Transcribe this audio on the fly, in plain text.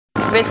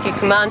Rescue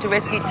Command to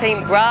Rescue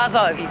Team Bravo.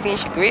 Have you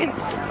finished your grids?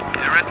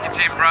 Yeah, Rescue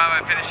Team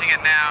Bravo finishing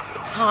it now.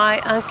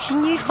 Hi,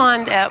 can you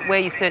find out where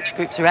your search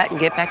groups are at and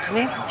get back to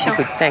me? Sure.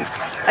 Good, thanks.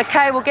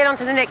 OK, we'll get on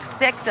to the next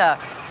sector.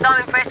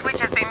 Simon Prestwich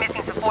has been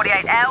missing for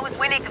 48 hours.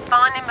 We need to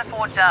find him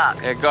before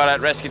dark. Yeah, got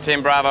it. Rescue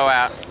Team Bravo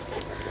out.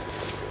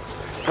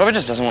 Robert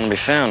just doesn't want to be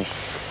found.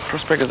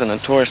 Prospectors are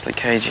notoriously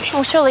cagey.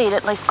 Well, surely he'd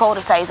at least call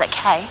to say he's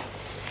okay.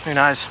 Who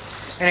knows?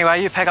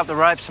 Anyway, you pack up the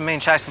ropes and me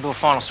and Chase will do a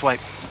final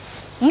sweep.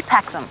 You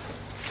pack them.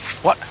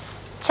 What?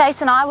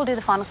 Chase and I will do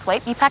the final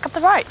sweep. You pack up the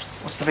ropes.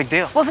 What's the big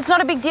deal? Well, if it's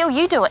not a big deal,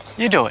 you do it.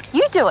 You do it.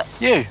 You do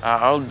it. You.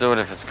 I'll do it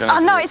if it's gonna. Oh,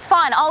 no, it's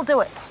fine. I'll do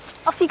it.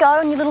 Off you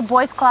go in your little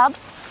boys' club.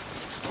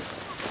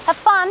 Have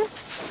fun.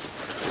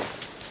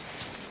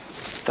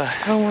 What the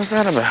hell was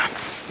that about?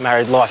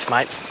 Married life,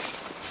 mate.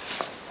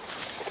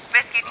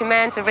 Rescue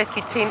Command to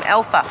Rescue Team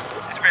Alpha.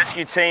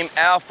 Rescue Team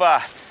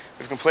Alpha.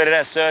 We've completed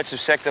our search of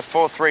Sector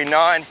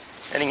 439,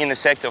 heading into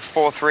Sector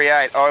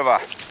 438. Over.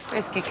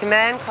 Rescue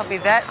Command, copy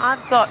that.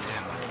 I've got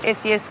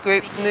SES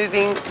groups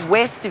moving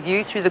west of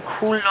you through the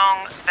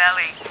Coolong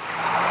Valley.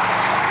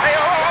 Hey,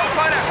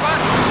 find out,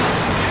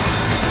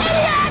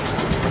 Idiot!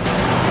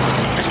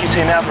 Rescue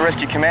Team Alpha,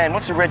 Rescue Command.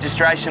 What's the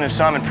registration of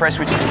Simon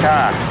Prestwich's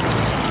car?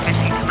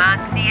 Rescue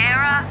Command,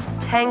 Sierra.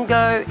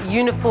 Tango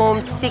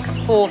Uniform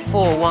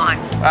 6441.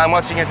 I'm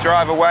watching it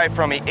drive away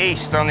from me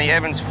east on the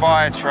Evans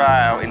Fire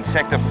Trail in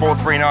Sector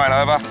 439.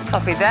 Over.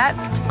 Copy that.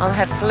 I'll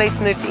have police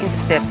move to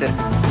intercept it.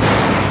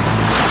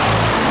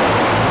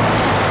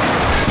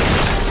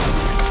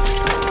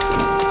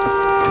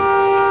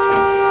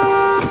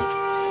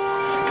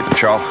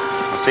 Patrol.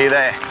 I'll see you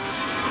there.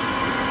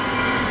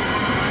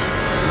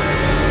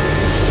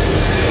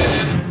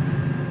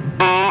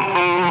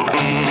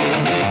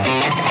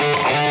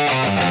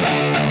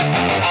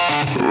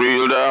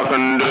 Real dark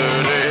and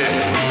dirty.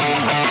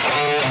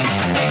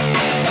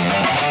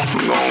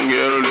 I'm gonna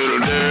get a little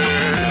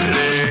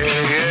dirty,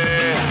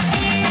 yeah.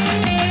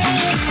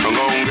 I'm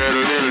gonna get a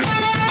little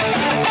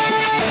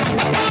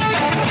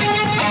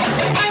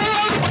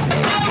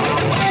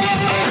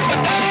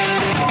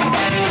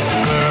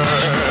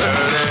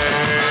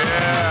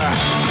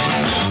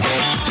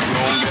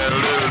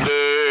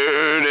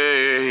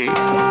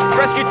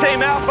Rescue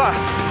Team Alpha,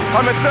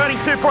 I'm at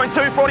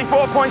 32.2,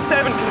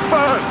 44.7,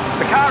 confirmed.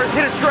 The car has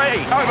hit a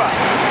tree. Over.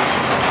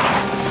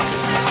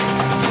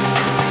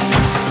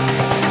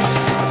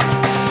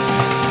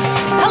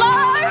 Hello?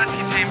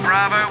 Rescue Team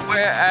Bravo, we're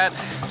at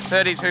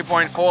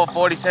 32.4,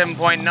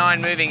 47.9,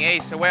 moving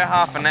east, so we're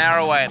half an hour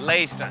away at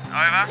least.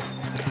 Over.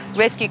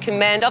 Rescue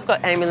Command, I've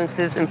got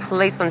ambulances and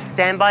police on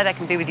standby. They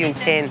can be with you in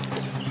 10.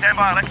 Stand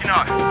by, I'll let you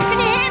know. Can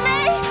you hear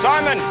me?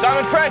 Simon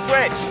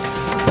Prestwich.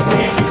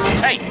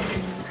 Hey.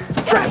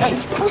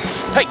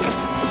 Hey.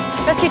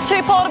 Rescue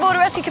 2 portable to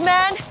Rescue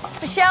Command.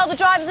 Michelle, the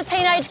driver's a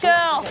teenage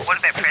girl. What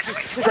about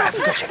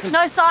Prestwich?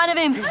 No sign of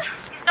him. He's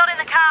not in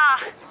the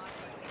car.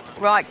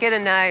 Right, get a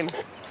name.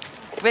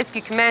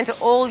 Rescue Command to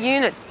all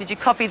units. Did you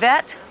copy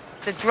that?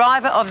 The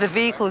driver of the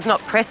vehicle is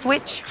not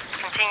Prestwich.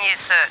 Continue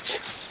search.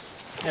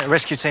 Yeah,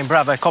 Rescue Team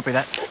Bravo, copy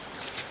that.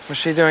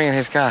 What's she doing in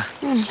his car?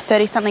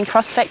 30-something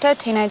prospector,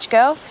 teenage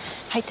girl.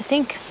 Hate to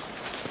think.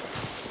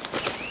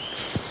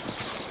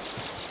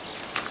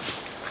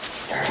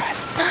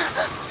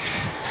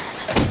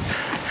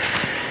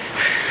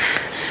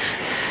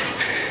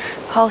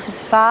 Pulse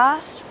is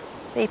fast,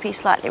 BP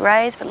slightly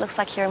raised, but looks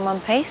like you're in one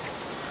piece.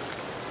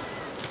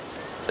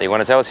 So you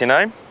want to tell us your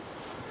name?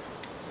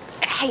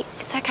 Hey,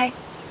 it's okay.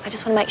 I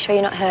just want to make sure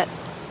you're not hurt.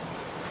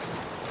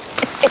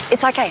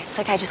 It's okay. It's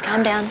okay. Just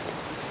calm down.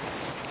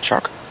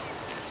 Chuck.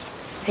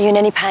 Are you in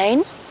any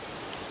pain?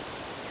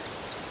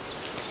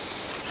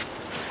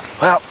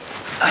 Well,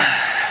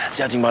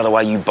 judging by the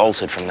way you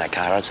bolted from that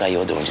car, I'd say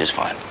you're doing just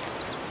fine.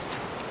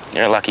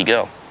 You're a lucky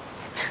girl.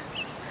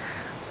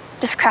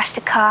 Just crashed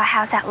a car.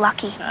 How's that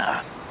lucky?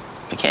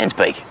 We can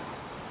speak.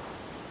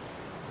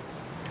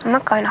 I'm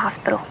not going to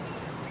hospital.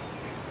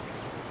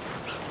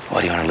 Why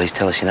do you want to at least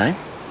tell us your name?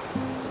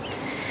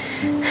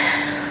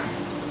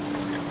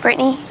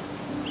 Brittany?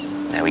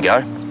 There we go.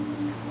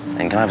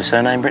 And can I have a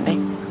surname, Brittany?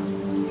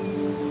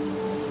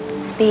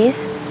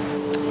 Spears?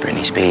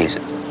 Brittany Spears.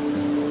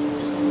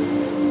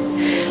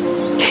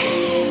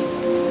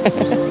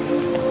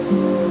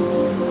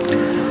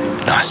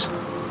 Nice.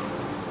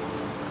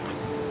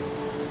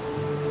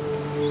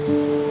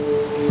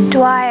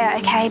 Dwyer,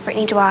 okay,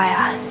 Brittany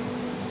Dwyer.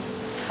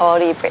 How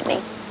old are you,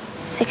 Brittany?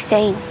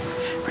 16.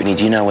 Brittany,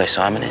 do you know where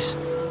Simon is?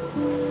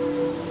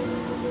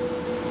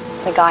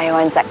 The guy who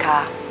owns that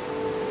car.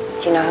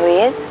 Do you know who he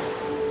is?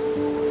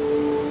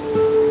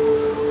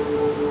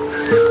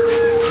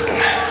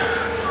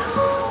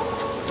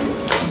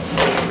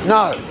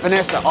 No,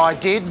 Vanessa, I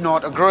did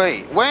not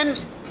agree. When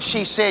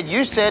she said,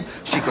 you said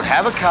she could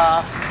have a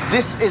car,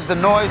 this is the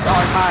noise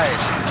I made.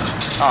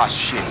 Oh,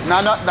 shit.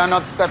 No,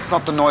 that's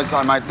not the noise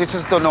I made. This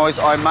is the noise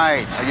I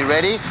made. Are you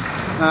ready?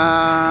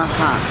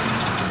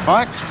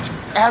 Right?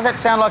 How's that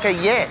sound like a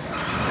yes?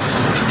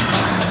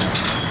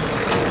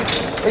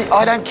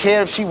 I don't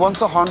care if she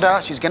wants a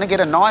Honda. She's going to get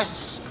a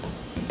nice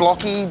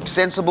blocky,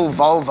 sensible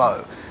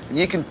Volvo, and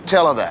you can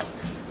tell her that.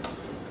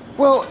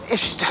 Well,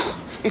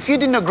 if you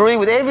didn't agree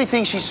with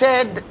everything she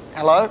said...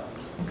 Hello?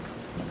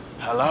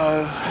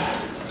 Hello?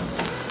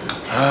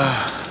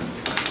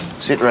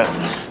 Sit rep.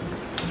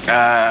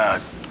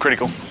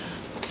 Critical.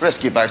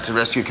 Rescue base to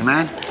rescue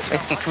command.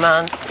 Rescue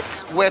command.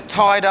 We're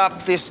tied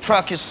up. This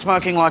truck is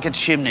smoking like a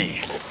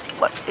chimney.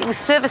 What? It was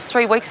serviced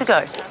 3 weeks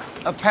ago.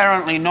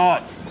 Apparently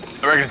not.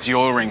 I reckon it's the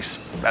oil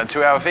rings. About a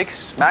 2-hour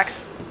fix,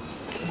 max?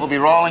 We'll be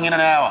rolling in an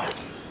hour.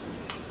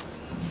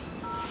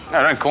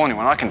 No, don't call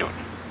anyone. I can do it.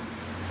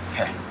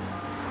 Heh.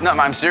 No,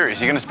 mate, I'm serious.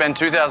 You're going to spend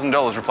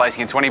 $2,000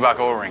 replacing a $20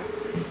 oil ring.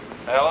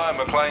 Hello,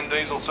 McLean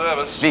Diesel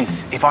Service.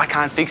 Vince, if I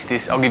can't fix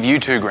this, I'll give you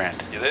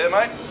 $2,000. You there,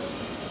 mate?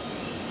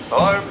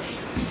 Hello?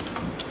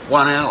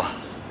 1 hour.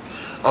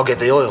 I'll get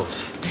the oil.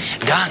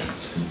 Done.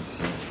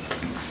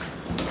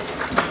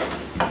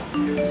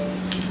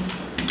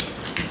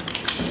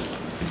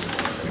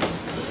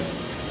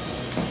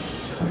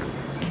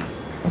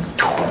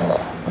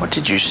 What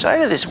did you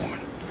say to this woman?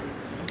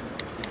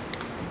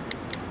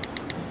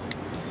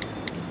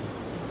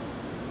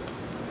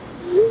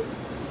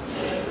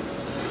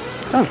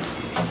 Done.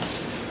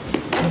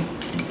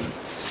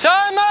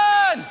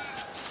 Simon!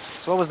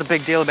 So what was the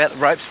big deal about the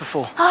ropes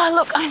before? Oh,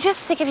 look, I'm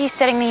just sick of you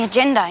setting the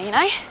agenda, you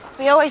know?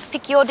 We always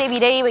pick your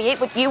DVD, we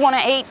eat what you want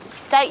to eat,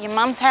 stay at your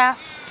mum's house.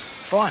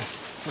 Fine.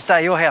 We'll stay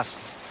at your house.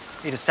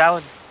 Eat a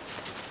salad.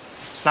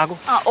 Snuggle.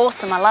 Oh,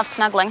 awesome, I love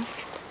snuggling.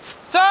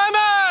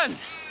 Simon!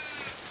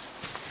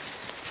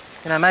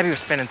 You know, maybe we're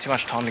spending too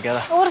much time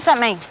together. Well, what does that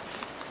mean?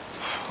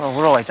 Well,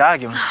 we're always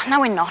arguing. No,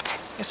 we're not.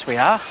 Yes, we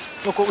are.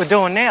 Look what we're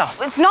doing now.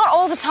 It's not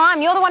all the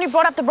time. You're the one who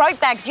brought up the rope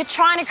bags. You're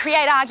trying to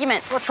create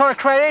arguments. I'm not trying to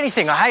create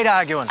anything. I hate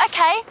arguing.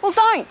 Okay, well,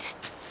 don't.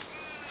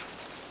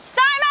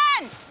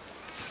 Simon!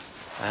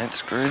 Don't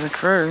screw the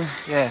crew.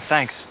 Yeah,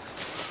 thanks.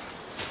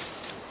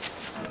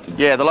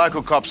 Yeah, the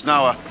local cops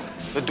know her.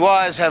 The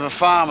Dwyers have a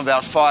farm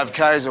about 5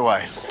 k's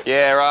away.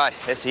 Yeah, right.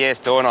 SES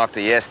door knocked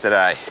her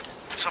yesterday.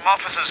 Some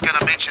officers going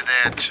to meet you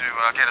there to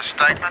get a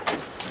statement.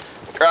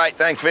 Great,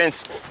 thanks,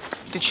 Vince.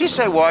 Did she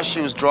say why she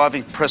was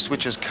driving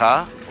Prestwich's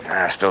car?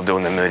 Still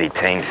doing the moody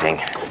teen thing.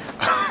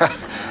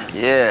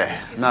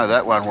 Yeah, know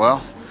that one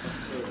well.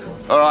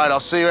 All right, I'll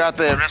see you out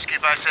there. Rescue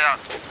base out.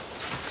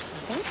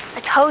 I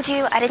told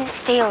you I didn't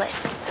steal it.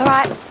 It's all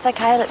right. It's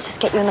okay. Let's just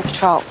get you on the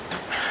patrol.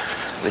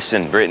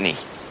 Listen, Brittany.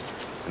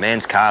 The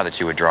man's car that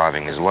you were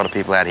driving, there's a lot of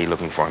people out here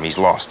looking for him. He's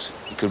lost.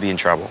 He could be in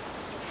trouble.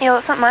 Yeah, well,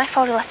 it's not my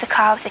fault I left the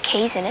car with the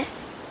keys in it.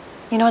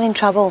 You're not in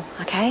trouble,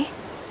 okay?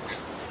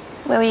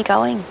 Where were you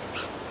going?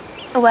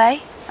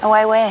 Away?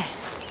 Away where?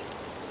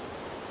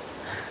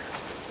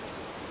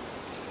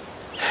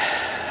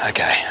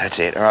 Okay, that's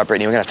it. All right,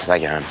 Brittany, we're going to have to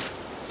take you home.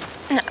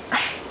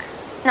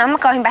 No, I'm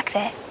not going back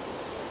there.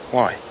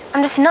 Why?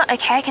 I'm just not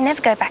okay. I can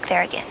never go back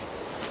there again.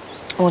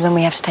 Well, then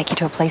we have to take you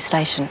to a police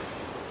station.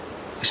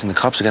 Listen, the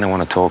cops are going to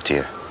want to talk to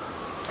you.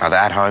 Either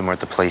at home or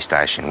at the police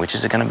station. Which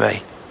is it going to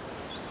be?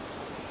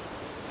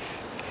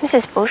 This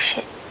is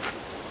bullshit.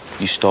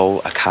 You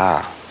stole a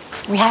car.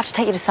 We have to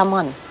take you to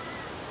someone,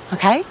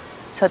 okay?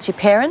 So it's your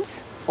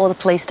parents or the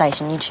police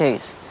station, you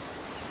choose.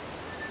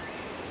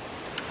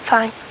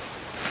 Fine.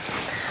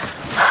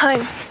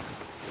 Home.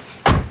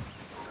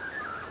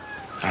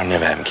 I'm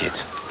never having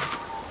kids.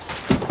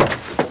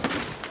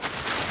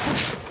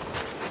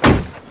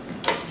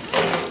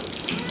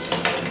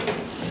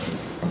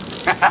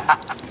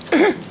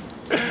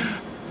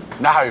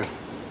 No.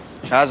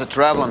 How's it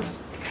travelling?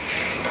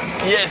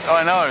 Yes,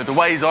 I know. The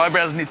way his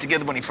eyebrows knit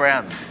together when he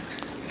frowns.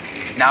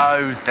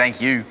 No,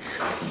 thank you.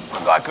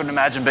 Look, I couldn't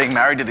imagine being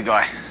married to the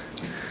guy.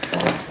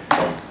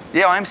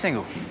 Yeah, I am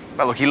single.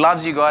 But look, he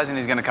loves you guys and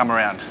he's going to come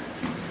around.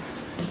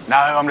 No,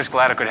 I'm just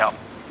glad I could help.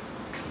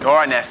 All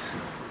right, Ness.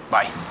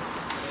 Bye.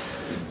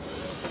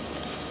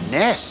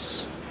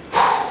 Ness?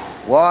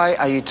 Why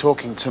are you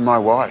talking to my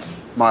wife?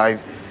 My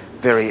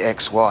very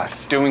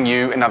ex-wife? Doing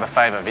you another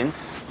favour,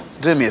 Vince.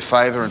 Do me a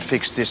favour and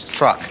fix this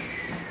truck.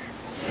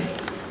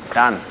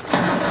 Done.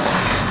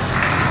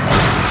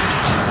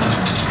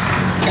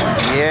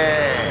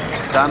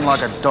 Yeah, done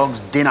like a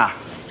dog's dinner.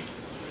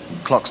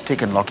 Clock's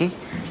ticking, Lockie.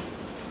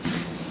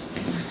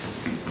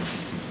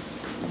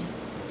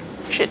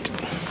 Shit.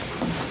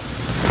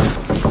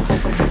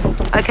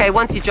 Okay,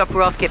 once you drop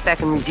her off, get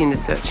back and resume the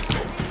search.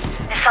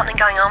 There's something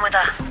going on with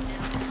her.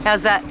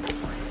 How's that?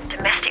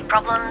 Domestic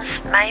problems,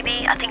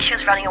 maybe. I think she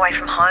was running away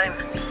from home.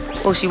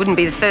 Well, she wouldn't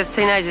be the first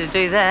teenager to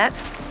do that.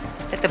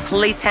 Let the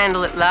police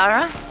handle it,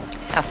 Lara.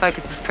 Our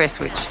focus is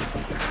Prestwich.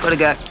 Gotta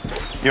go.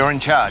 You're in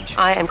charge?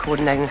 I am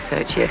coordinating the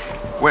search, yes.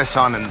 Where's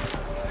Simon's?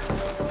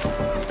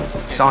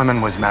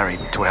 Simon was married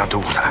to our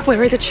daughter.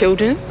 Where are the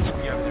children?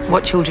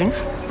 What children?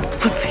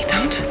 What's he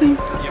done to them?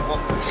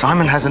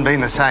 Simon hasn't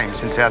been the same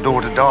since our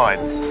daughter died.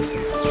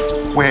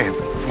 We're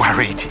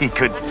worried he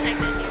could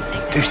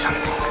do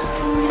something.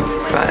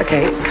 Right,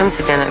 okay, come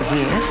sit down over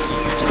here.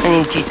 I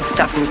need you to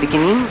start from the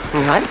beginning,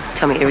 all right?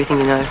 Tell me everything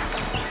you know.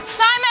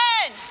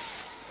 Simon!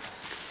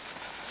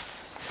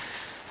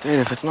 Dude,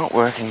 if it's not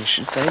working, you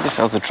should save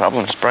yourselves the trouble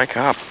and just break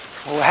up.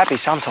 Well, we're happy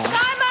sometimes.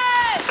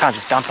 Simon! Can't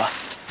just dump her.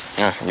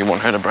 Yeah, you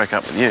want her to break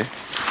up with you.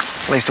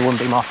 At least it wouldn't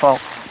be my fault.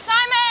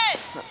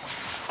 Simon!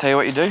 Tell you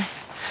what you do,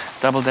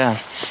 double down.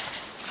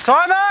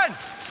 Simon!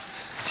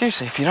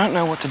 Seriously, if you don't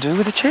know what to do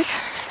with a chick,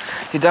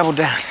 you double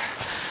down.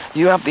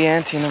 You up the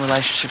ante in the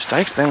relationship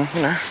stakes, then,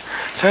 you know,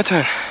 it's her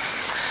turn.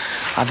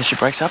 Either she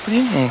breaks up with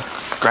you,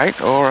 great,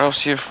 or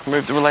else you've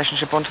moved the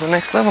relationship on to the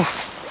next level.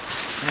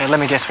 Yeah, let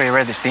me guess where you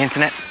read this, the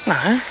internet?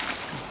 No.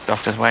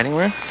 Doctor's waiting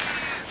room.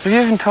 Have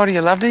you even told her you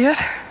loved her yet?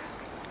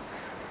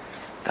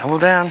 Double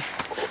down.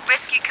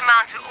 Rescue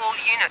command to all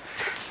units.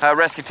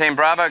 Rescue Team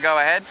Bravo, go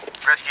ahead.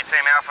 Rescue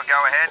Team Alpha,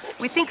 go ahead.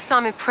 We think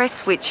Simon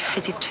Prestwich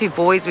has his 2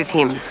 boys with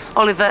him,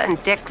 Oliver and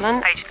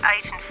Declan, aged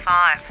 8 and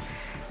 5.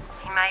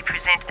 He may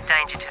present a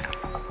danger to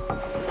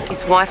them.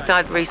 His wife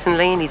died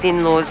recently and his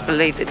in-laws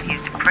believe that he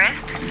is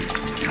depressed,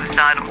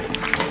 suicidal.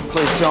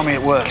 Please tell me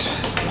it works.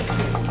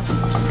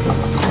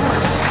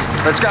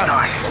 Let's go.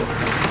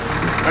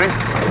 Ready?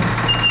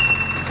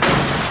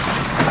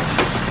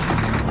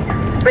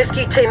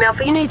 Rescue Team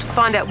Alpha, you need to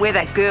find out where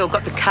that girl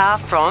got the car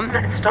from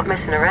and stop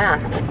messing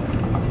around.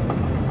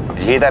 Did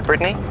you hear that,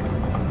 Brittany?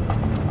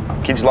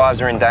 Kids'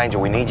 lives are in danger.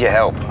 We need your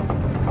help.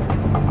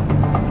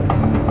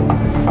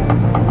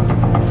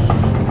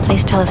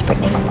 Please tell us,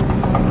 Brittany.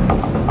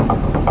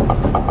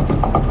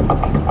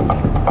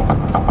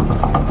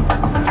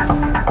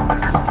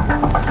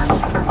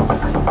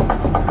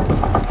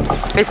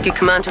 Rescue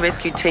Command to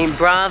Rescue Team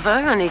Bravo.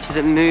 I need you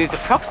to move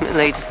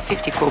approximately to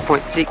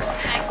 54.6,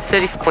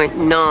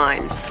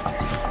 30.9.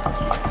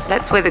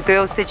 That's where the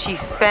girl said she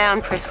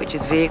found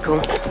Prestwich's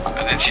vehicle.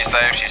 But did she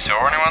say if she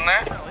saw anyone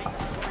there?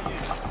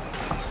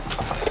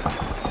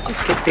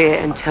 Just get there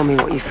and tell me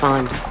what you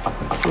find.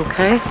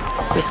 Okay?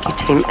 Rescue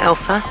Team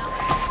Alpha.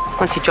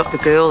 Once you drop the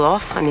girl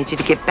off, I need you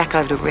to get back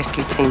over to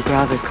Rescue Team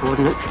Bravo's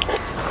coordinates.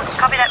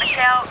 Copy that,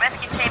 Michelle.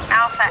 Rescue Team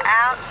Alpha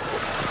out.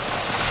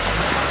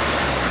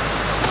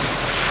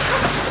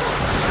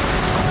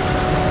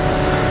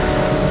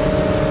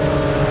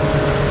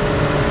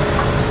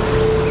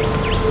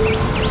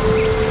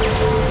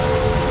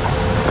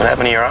 What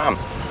happened to your arm?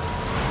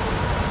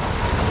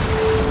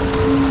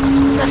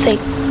 Nothing.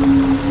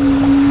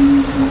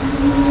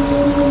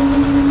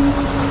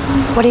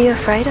 What are you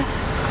afraid of?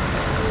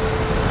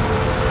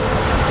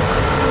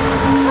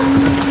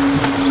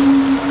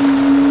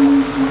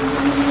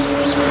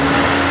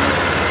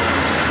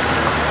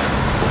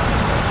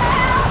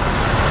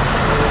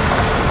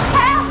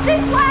 Help!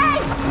 This way!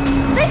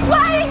 This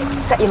way!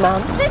 Is that your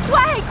mum? This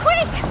way!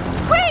 Quick!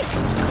 Quick!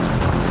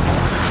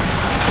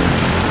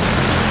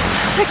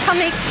 They're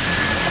coming.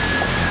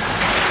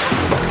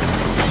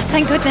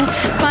 Thank goodness,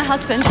 it's my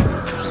husband.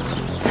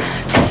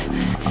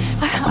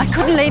 I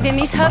couldn't leave him,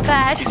 he's hurt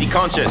bad. Is he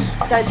conscious?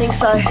 Don't think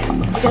so.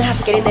 You're gonna have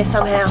to get in there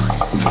somehow.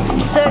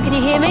 Sir, can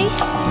you hear me?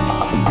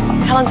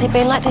 How long's he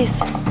been like this?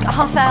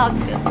 Half hour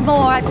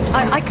more.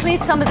 I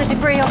cleared some of the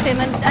debris off him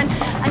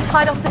and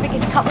tied off the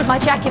biggest cut with my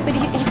jacket, but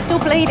he's still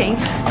bleeding.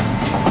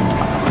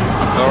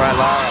 All right,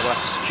 Lara, we'll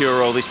have to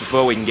secure all this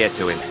before we can get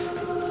to him.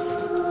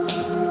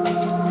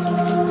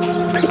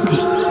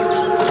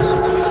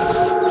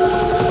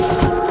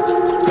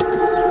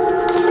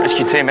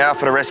 Rescue Team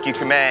Alpha to Rescue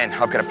Command.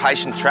 I've got a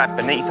patient trapped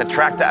beneath a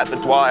tractor at the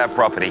Dwyer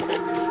property.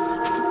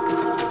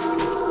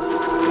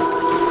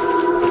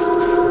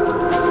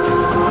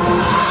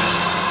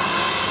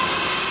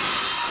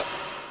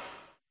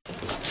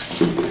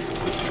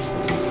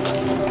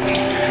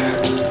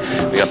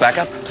 We got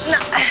backup? No,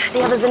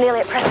 the others are nearly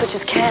at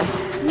Prestwich's camp.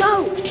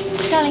 No,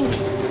 darling,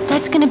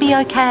 Dad's gonna be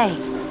okay.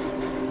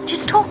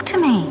 Just talk to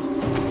me.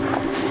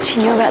 She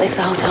knew about this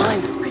the whole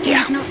time.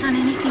 You've not done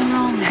anything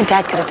wrong. Her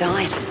dad could have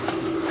died.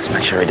 Let's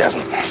make sure he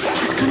doesn't.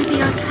 It's gonna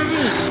be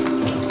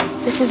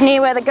okay. This is near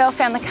where the girl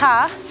found the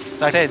car.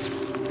 So it is.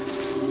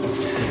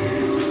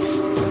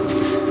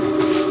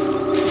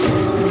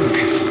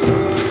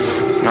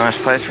 Nice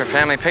place for a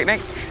family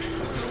picnic.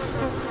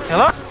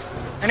 Hello?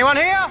 Anyone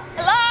here?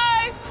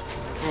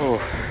 Hello? Ooh,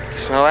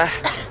 smell that?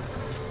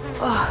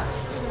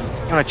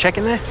 You want to check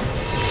in there?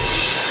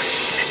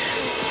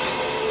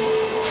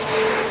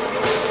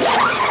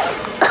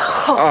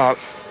 Oh.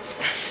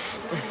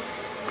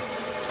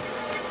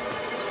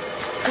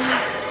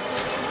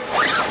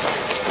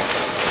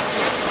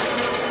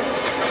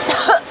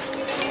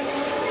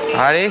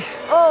 Heidi?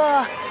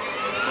 Oh.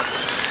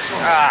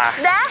 Ah.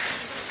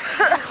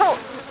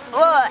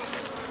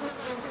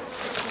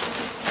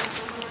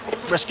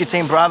 Rescue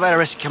Team Bravo to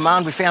Rescue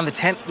Command. We found the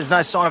tent. There's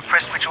no sign of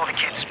Prestwich, all the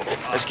kids.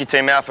 Rescue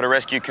Team Alpha to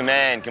Rescue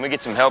Command. Can we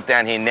get some help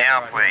down here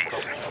now, please?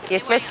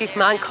 Yes, Rescue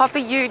Command. Copy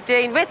you,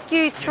 Dean.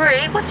 Rescue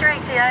 3. What's your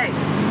ETA?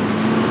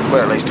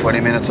 We're at least 20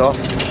 minutes off.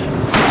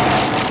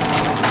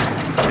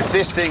 If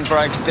this thing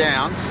breaks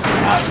down...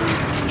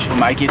 She'll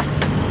make it.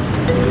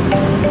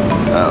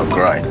 Oh,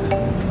 great.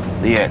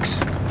 The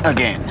X.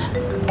 Again.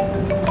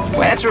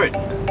 Well, answer it.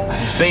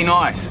 Be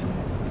nice.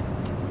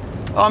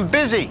 I'm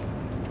busy.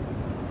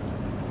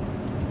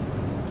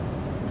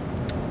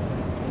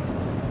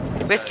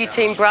 Rescue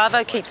Team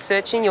Bravo, keep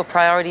searching. Your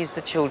priority is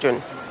the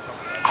children.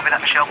 Copy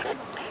that, Michelle.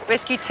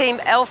 Rescue Team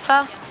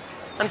Alpha,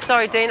 I'm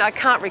sorry, Dean, I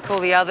can't recall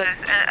the others.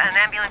 An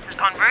ambulance is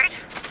en route.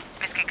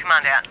 Rescue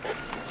command out.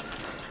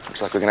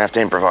 Looks like we're gonna have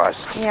to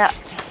improvise. Yeah.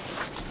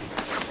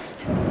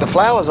 The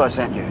flowers I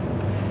sent you.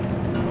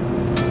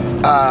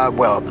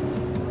 Well,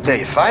 they're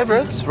your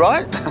favourites,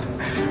 right?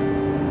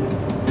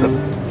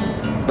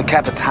 the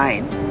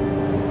Capitaine.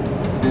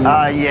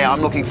 Yeah,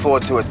 I'm looking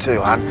forward to it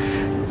too, hon.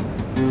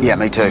 Yeah,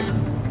 me too.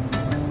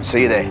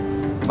 See you there.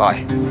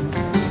 Bye.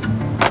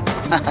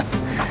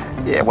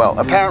 Yeah, well,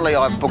 apparently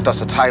I've booked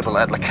us a table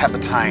at Le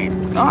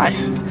Capitaine.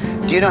 Nice.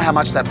 Do you know how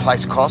much that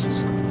place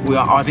costs?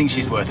 Well, I think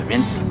she's worth it,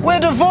 Vince.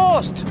 We're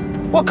divorced.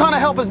 What kind of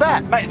help is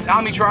that? Mate, it's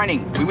army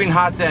training. We win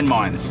hearts and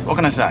minds. What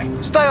can I say?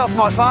 Stay off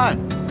my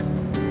phone.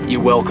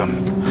 You're welcome.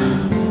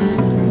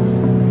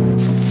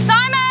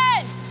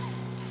 Simon!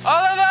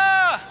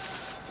 Oliver!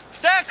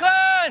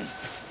 Declan!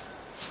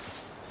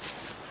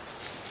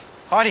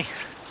 Heidi.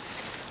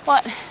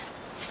 What?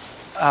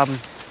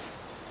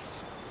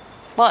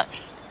 What?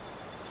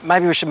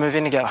 Maybe we should move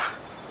in together.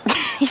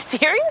 You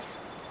serious?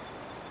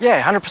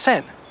 Yeah,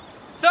 100%.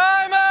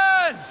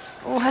 Simon!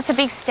 Well, that's a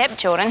big step,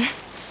 Jordan.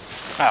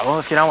 Oh, well,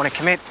 if you don't want to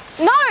commit.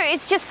 No,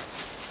 it's just...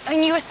 I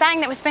mean, you were saying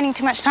that we're spending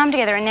too much time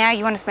together and now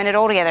you want to spend it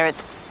all together.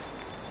 It's...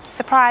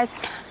 surprise.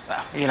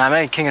 Well, you know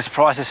me, king of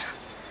surprises.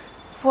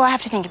 Well, I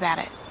have to think about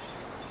it.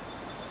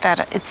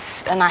 But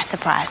it's a nice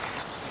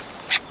surprise.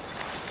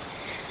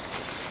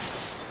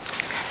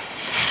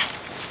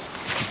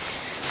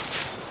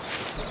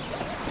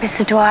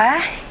 Mr.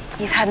 Dwyer,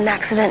 you've had an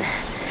accident.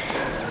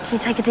 Can you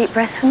take a deep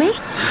breath for me?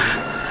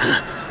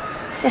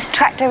 This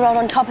tractor rolled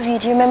on top of you.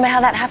 Do you remember how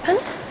that happened?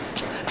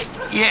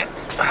 Yeah.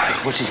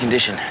 What's his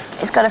condition?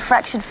 He's got a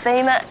fractured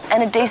femur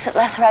and a decent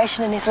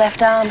laceration in his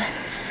left arm.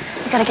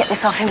 We've got to get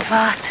this off him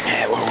fast.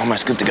 Yeah, we're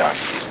almost good to go.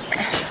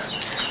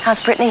 How's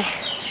Brittany?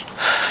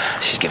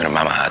 She's giving her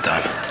mum a hard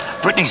time.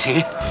 Brittany's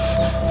here.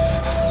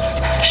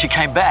 She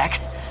came back.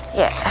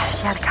 Yeah,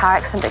 she had a car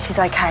accident, but she's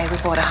okay. We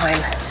brought her home.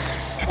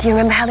 Do you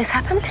remember how this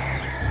happened?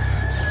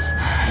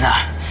 No,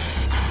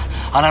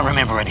 I don't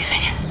remember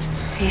anything.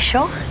 Are you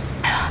sure?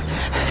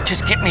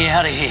 Just get me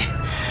out of here.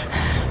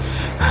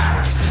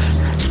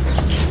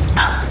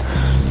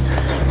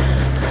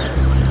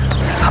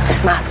 Pop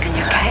this mask on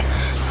you, okay?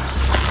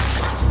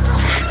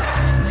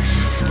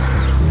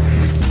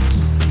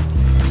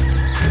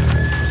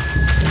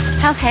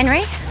 How's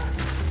Henry?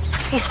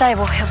 He's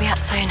stable. He'll be out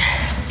soon.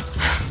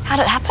 How'd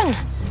it happen?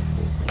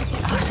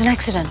 It was an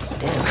accident.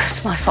 It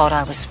was my fault.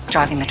 I was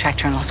driving the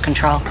tractor and lost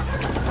control.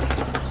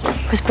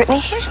 Was Brittany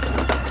here?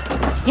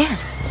 Yeah.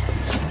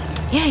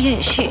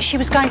 Yeah. She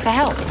was going for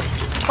help.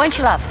 Weren't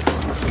you, love?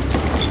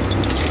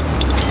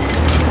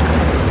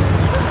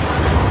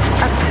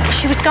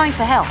 She was going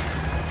for help.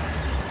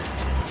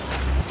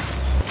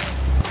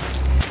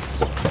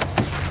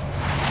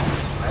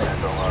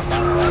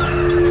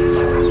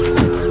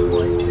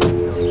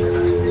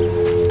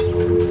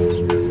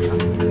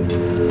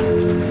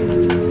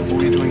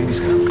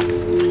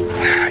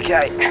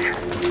 Okay.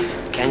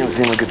 Cannon's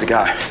in, we're good to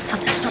go.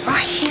 Something's not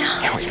right here.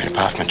 What, you better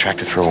pass my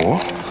tractor through a wall?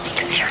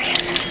 Being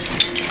serious.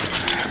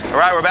 All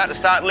right, we're about to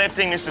start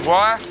lifting, Mr.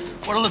 Dwyer.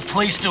 What are the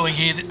police doing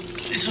here?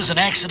 This was an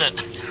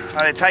accident.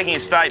 Oh, they're taking a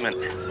statement.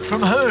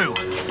 From who?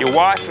 Your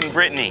wife and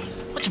Brittany.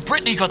 What's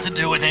Brittany got to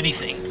do with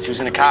anything? She was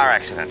in a car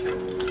accident.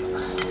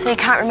 So you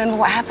can't remember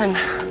what happened?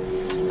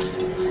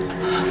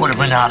 What did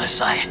Renata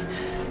say?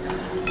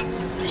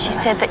 She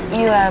said that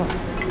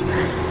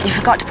you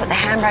forgot to put the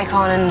handbrake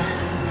on and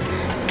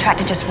the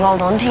tractor just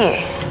rolled onto you.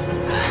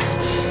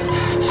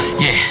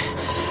 Yeah,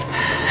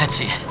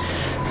 that's it.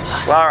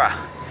 Lara,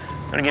 you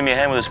want to give me a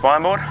hand with the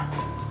spine board?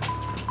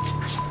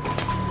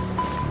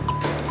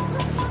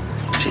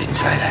 She didn't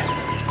say that.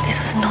 This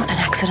was not an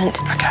accident.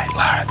 Okay,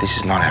 Lara, this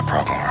is not our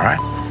problem, all right?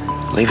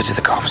 Leave it to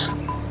the cops.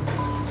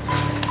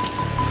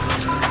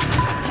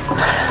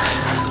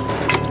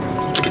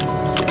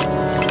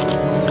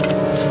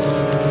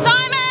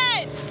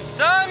 Simon!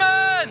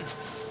 Simon!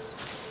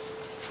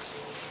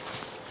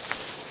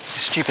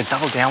 Stupid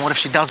double down. What if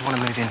she does want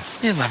to move in?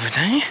 You love her,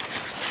 don't you?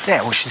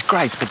 Yeah, well, she's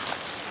great, but...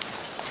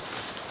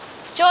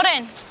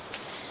 Jordan! I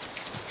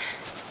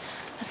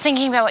was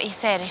thinking about what you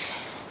said.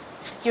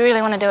 If you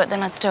really want to do it, then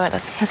let's do it.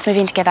 Let's move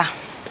in together.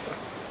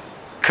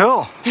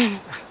 Cool.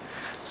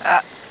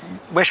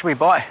 Where should we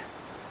buy?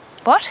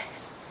 What?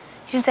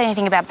 You didn't say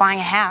anything about buying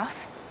a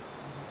house.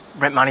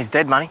 Rent money's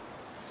dead money.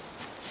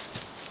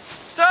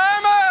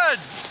 Simon!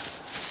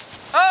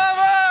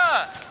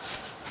 Over!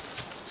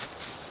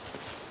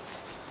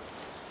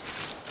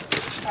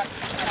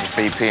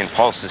 BP and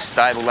pulses,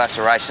 stable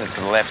lacerations to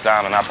the left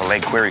arm and upper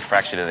leg, query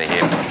fracture to the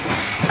hip.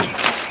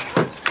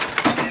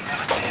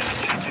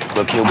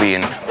 Look, he'll be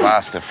in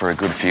plaster for a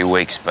good few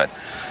weeks, but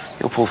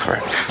he'll pull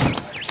through.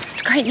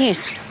 It's great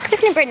news.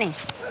 Isn't it, Brittany?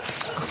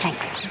 Oh,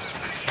 thanks.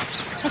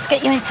 Let's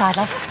get you inside,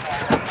 love.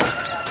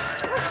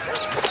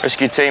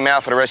 Rescue Team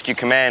Alpha to Rescue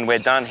Command. We're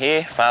done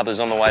here. Father's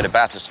on the way to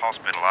Bathurst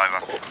Hospital.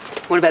 Over.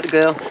 What about the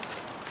girl?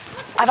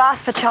 I've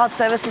asked for child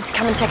services to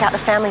come and check out the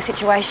family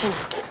situation.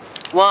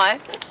 Why?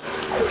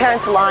 The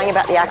parents were lying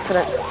about the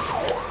accident.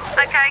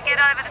 Okay, get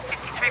over to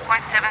 53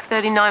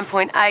 83.7,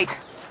 39.8.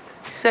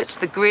 Search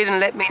the grid and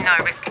let me know.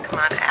 Rescue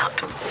command out.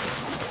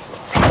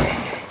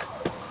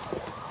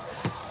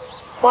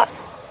 What?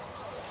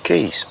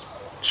 Keys.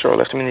 Sure, I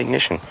left them in the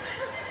ignition.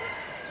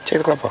 Check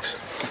the glove box.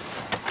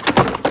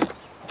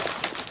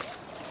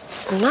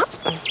 No.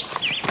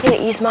 Here,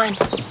 use mine.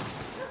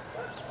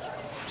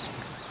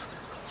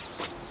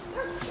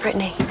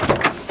 Brittany.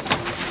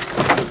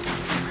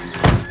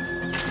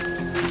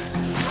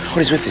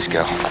 What is with this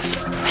girl?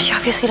 She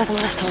obviously doesn't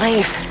want us to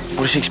leave.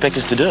 What does she expect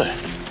us to do?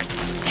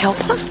 Help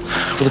her?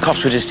 Well, the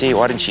cops were just here.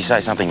 Why didn't she say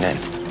something then?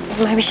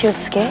 Well, maybe she was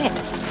scared.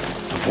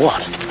 Of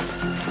what?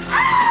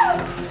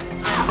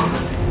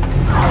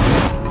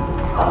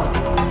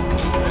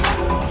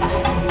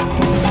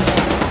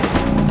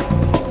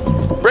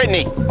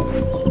 Brittany!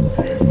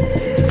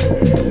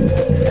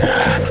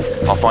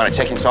 I'll find a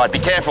check inside. Be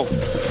careful.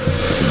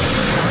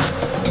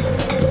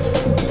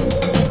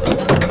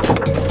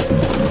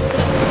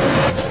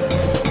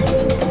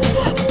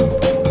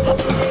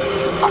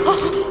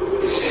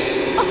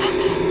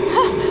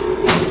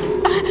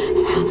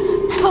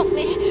 Help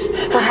me.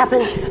 What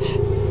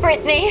happened?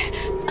 Brittany.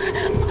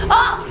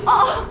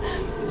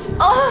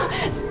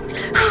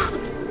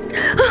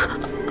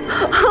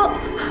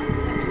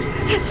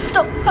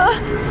 Stop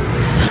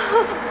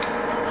her.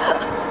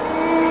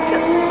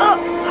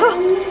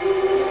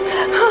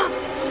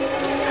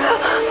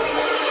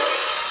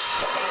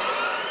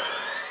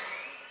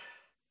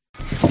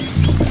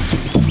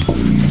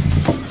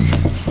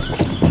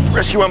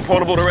 Rescue 1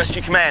 Portable to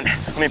Rescue Command.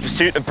 I'm in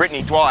pursuit of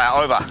Brittany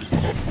Dwyer. Over.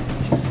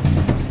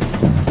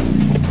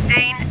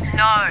 Dean,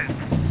 no.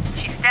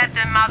 She stabbed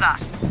her mother.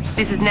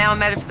 This is now a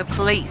matter for the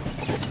police.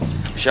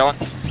 Shall I?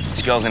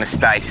 This girl's in a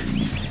state.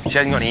 She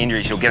hasn't got any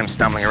injuries. She'll get them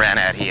stumbling around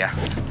out here.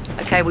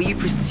 Okay, well, you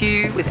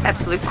pursue with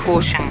absolute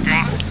caution,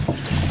 Dean.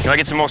 Can I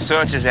get some more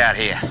searchers out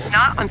here?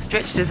 No, I'm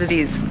stretched as it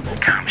is.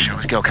 I'm sure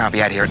this girl can't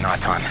be out here at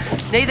night time.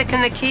 Neither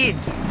can the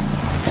kids.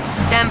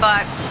 Stand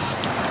by.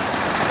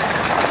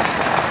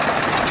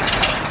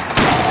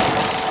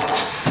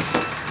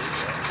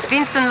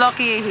 Vince and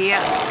Lockie are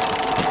here.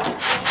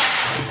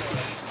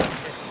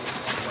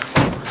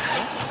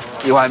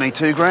 You owe me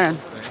 $2,000.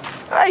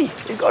 Hey,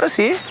 you got us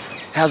here.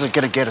 How's it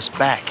going to get us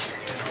back?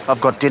 I've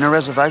got dinner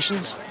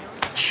reservations.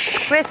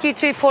 Rescue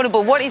 2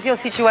 Portable, what is your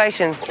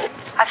situation?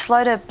 I've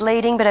slowed her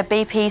bleeding, but her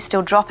BP's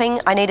still dropping.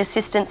 I need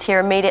assistance here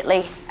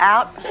immediately.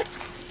 Out.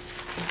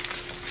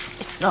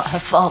 It's not her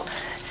fault.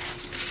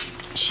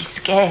 She's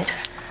scared.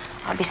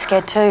 I'd be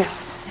scared too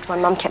if my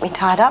mum kept me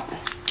tied up.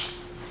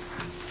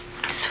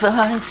 It's for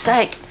her own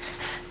sake.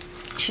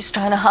 She's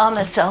trying to harm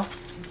herself.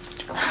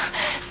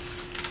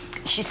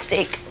 She's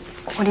sick.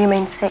 What do you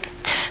mean sick?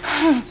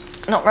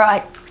 Not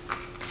right.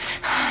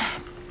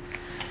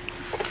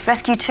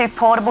 Rescue 2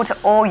 Portable to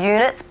all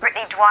units.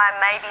 Brittany Dwyer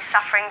may be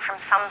suffering from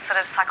some sort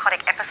of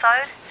psychotic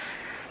episode.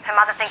 Her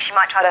mother thinks she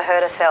might try to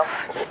hurt herself.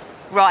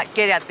 Right,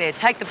 get out there.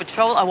 Take the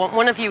patrol. I want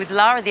one of you with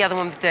Lara, the other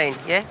one with Dean.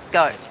 Yeah?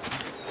 Go.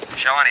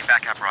 Shall I need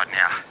backup right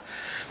now?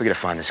 We're gonna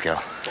find this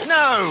girl.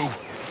 No!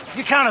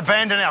 You can't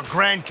abandon our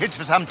grandkids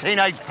for some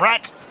teenage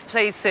brat.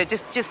 Please, sir,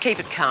 just keep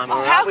it calm, all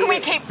right? How can we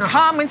keep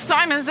calm when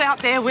Simon's out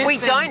there with We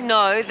them? don't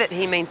know that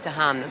he means to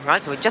harm them,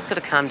 right? So we've just got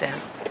to calm down.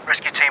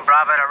 Rescue Team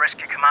Bravo to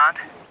Rescue Command.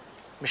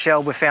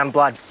 Michelle, we found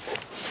blood.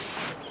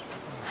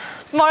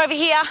 There's more over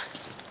here.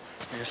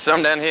 There's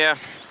some down here.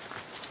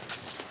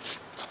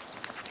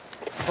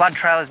 Blood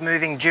trail is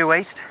moving due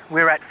east.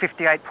 We're at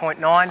 58.9,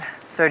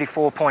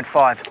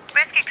 34.5.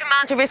 Rescue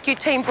Command to Rescue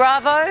Team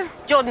Bravo.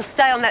 Jordan,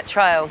 stay on that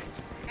trail.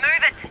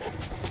 Move it.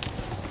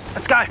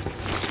 Let's go.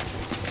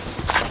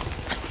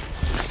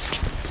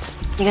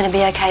 You're going to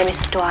be okay,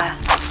 Mrs. Dwyer?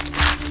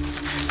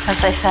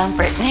 Have they found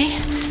Brittany?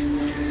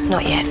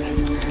 Not yet.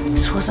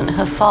 This wasn't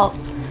her fault.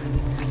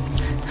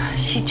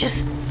 She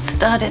just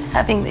started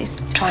having these...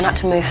 Try not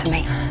to move for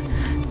me.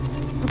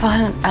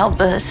 Violent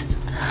outbursts.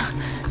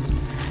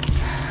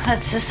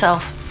 Hurts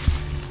herself.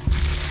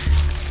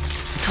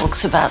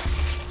 Talks about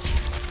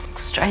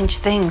strange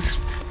things.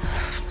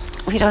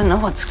 We don't know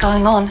what's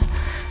going on.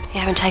 You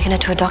haven't taken her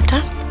to a doctor?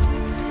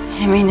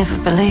 Henry never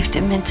believed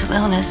in mental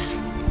illness.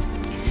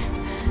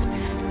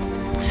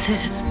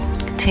 Says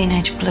it's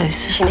teenage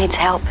blues. She needs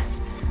help.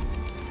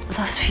 The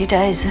last few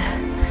days,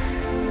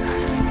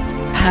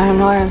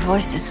 paranoia and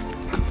voices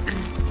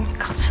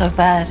got so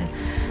bad.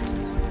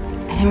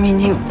 Henry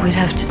knew we'd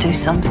have to do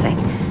something.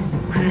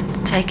 We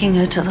were taking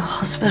her to the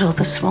hospital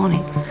this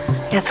morning.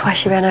 That's why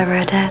she ran over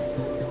her dad.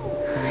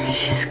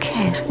 She's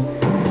scared.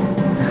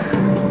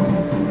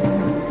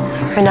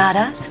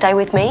 Renata, stay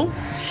with me.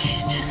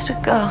 She's just a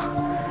girl.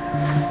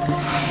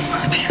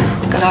 My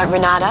beautiful girl. No,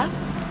 Renata.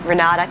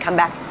 Renata, come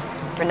back.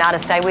 Renata,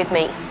 stay with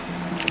me.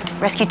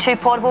 Rescue 2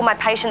 Portable, my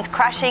patient's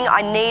crashing.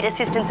 I need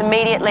assistance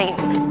immediately.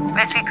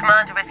 Rescue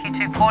Command to Rescue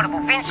 2 Portable.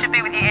 Vince should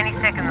be with you any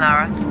second,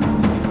 Lara.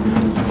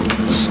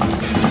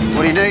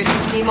 What do you need?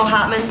 Need more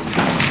Hartmans.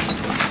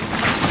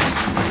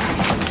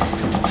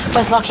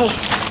 Where's Lockie?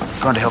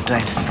 Gone to help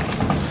Dean.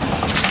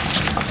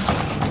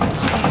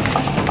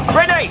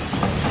 Ready!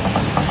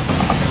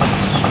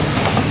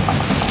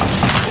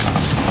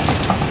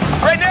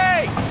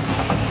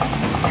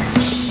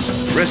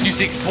 Rescue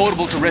 6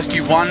 Portable to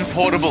Rescue 1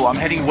 Portable. I'm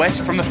heading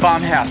west from the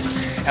farmhouse.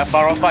 How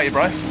far off are you,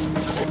 bro?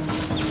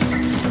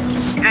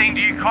 Dean, do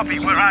you copy?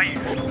 Where are you?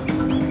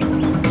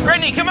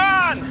 Brittany, come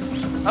on!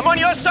 I'm on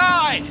your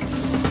side!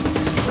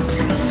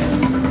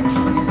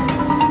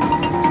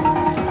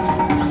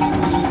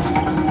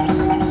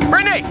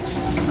 Brittany!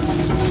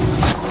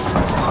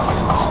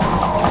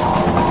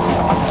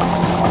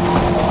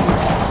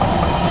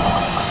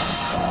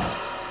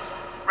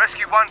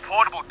 Rescue 1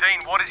 Portable.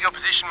 Dean, what is your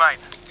position, mate?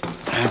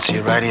 Answer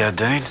your radio,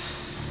 Dean.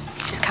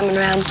 Just coming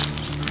round.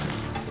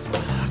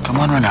 Come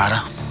on,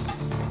 Renata.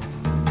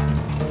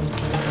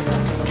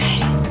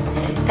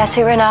 That's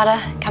it, Renata.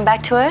 Come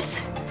back to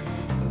Earth.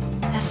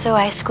 That's the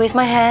way. Squeeze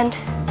my hand.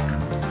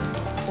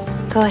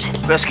 Good.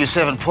 Rescue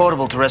 7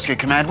 Portable to Rescue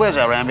Command. Where's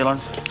our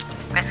ambulance?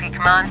 Rescue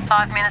Command,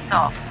 5 minutes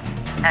off.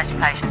 How's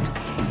your patient?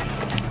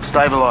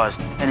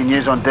 Stabilised. Any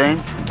news on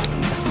Dean?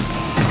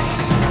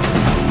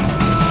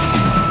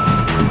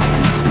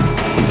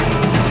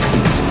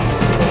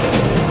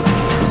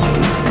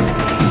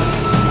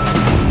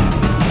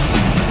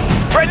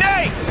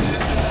 Brittany!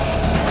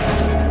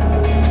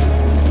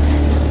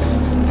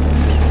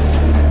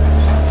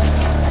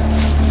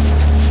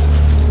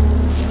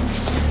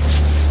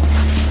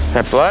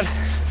 That blood?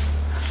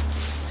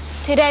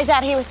 2 days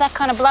out here with that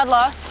kind of blood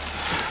loss.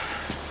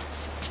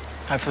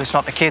 Hopefully it's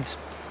not the kids.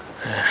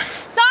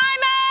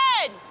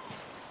 Simon!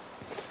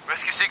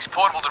 Rescue 6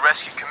 Portable to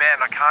Rescue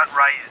Command. I can't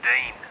raise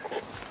Dean.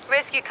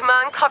 Rescue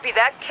Command, copy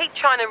that. Keep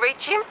trying to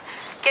reach him.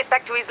 Get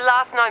back to his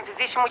last known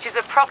position, which is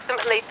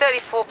approximately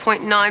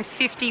 34.9,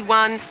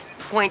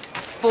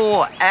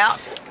 51.4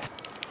 out.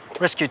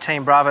 Rescue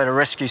Team Bravo to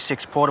Rescue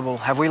 6 Portable.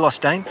 Have we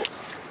lost Dean?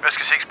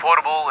 Rescue 6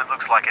 Portable, it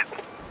looks like it.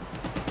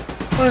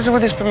 What is it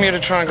with this Bermuda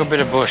Triangle bit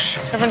of bush?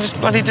 Everyone just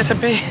bloody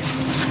disappears.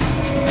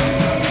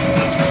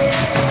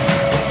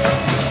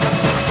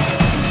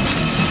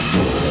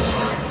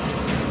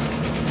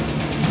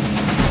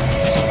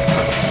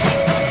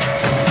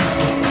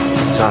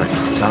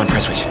 Simon,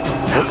 press switch.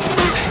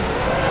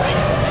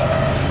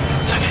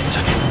 It's okay, it's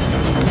okay.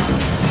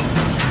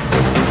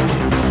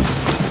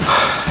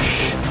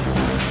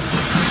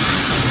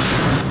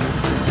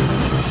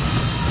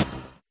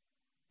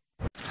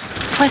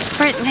 Where's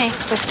Brittany?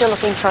 We're still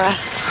looking for her.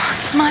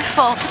 It's my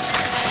fault.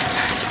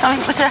 If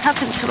something were to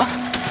happen to her,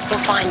 We'll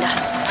find her.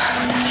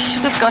 I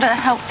should have got her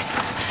help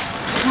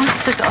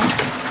months ago.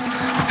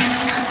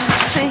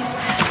 Please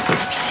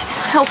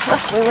help her.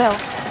 We will.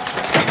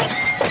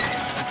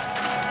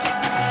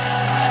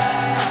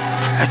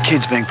 That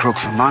kid's been crook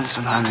for months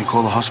and they only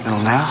call the hospital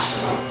now.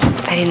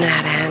 They didn't know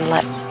how to handle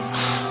it.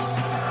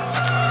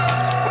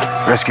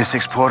 Rescue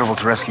 6 Portable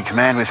to Rescue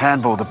Command. We've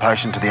handballed the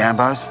patient to the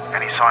ambos.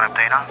 Any sign of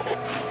Dina?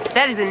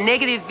 That is a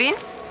negative,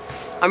 Vince.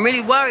 I'm really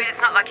worried. It's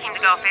not like him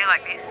to go off air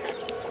like this.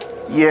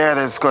 Yeah,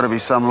 there's got to be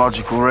some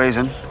logical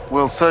reason.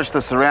 We'll search the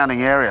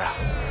surrounding area.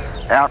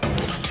 Out.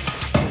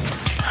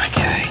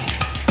 Okay.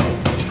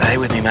 Stay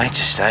with me, mate.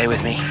 Just stay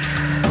with me.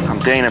 I'm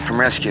Dina from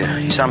Rescue.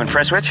 You Simon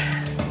Presswich?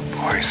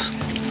 Boys.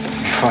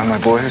 You find my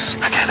boys?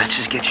 Okay, let's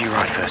just get you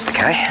right first,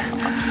 okay?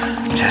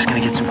 Just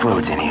gonna get some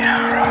fluids in here.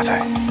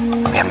 Righto.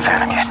 We haven't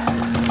found him yet.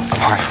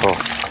 My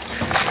fault.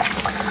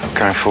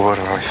 Going for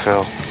water, I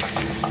fell.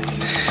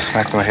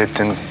 Smacked my head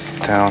down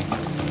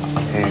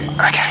here.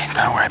 Okay,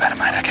 don't worry about it,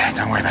 mate, okay?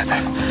 Don't worry about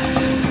that.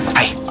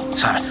 Hey,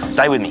 Simon,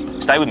 stay with me.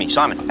 Stay with me,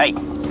 Simon. Hey,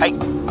 hey.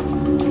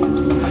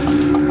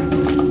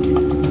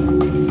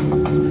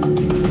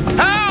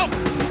 Help!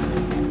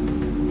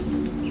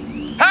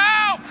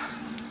 Help!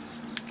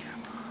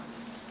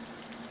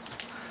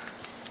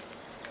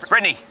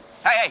 Brittany.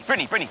 Hey,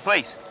 Brittany,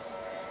 please.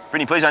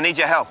 Brittany, please, I need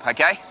your help,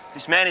 okay?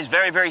 This man is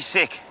very, very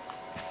sick.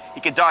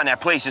 He could die now.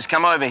 Please, just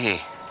come over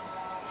here.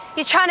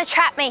 You're trying to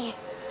trap me.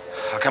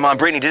 Oh, come on,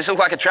 Brittany, does this look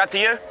like a trap to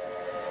you?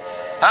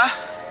 Huh?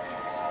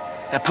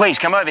 Now, please,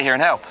 come over here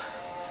and help.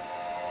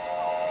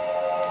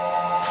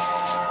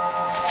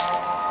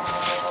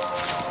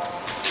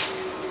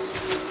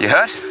 You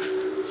hurt?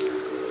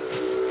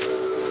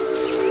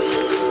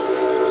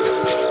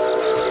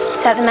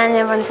 Is that the man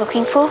everyone's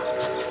looking for?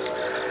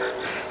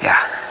 Yeah.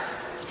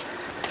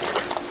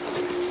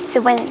 So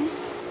when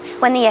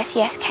the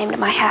SES came to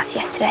my house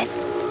yesterday,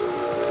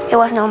 it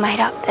wasn't all made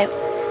up. They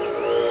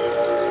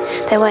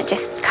weren't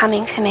just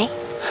coming for me.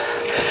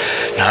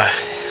 No,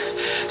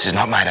 this is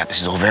not made up.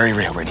 This is all very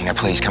real, Brittany. Now,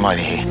 please, come over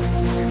here.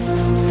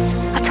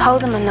 I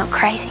told them I'm not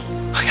crazy.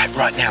 Okay,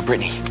 right now,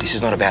 Brittany, this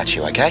is not about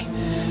you, okay?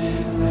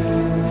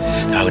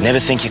 I would never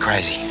think you're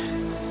crazy.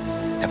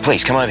 Now,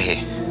 please, come over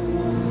here.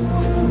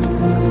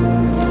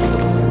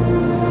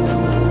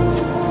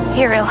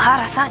 You're a real hard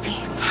ass, aren't you?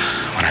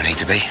 When I need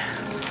to be.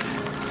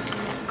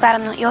 Glad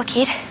I'm not your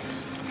kid.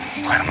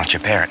 Glad I'm not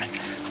your parent.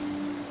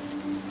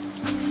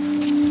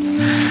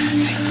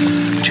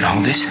 Would you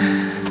hold this? I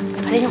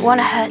didn't want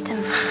to hurt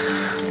them.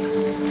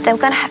 They were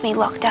going to have me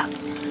locked up.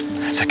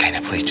 It's okay.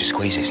 Now, please, just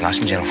squeeze this nice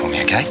and gentle for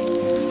me, okay?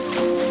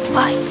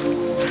 Why?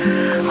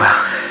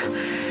 Well,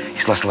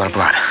 he's lost a lot of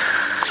blood.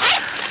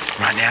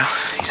 Right now,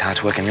 his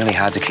heart's working really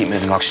hard to keep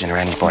moving oxygen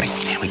around his body.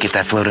 We get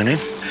that fluid in him,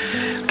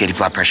 get your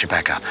blood pressure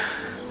back up.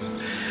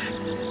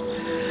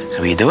 So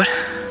will you do it?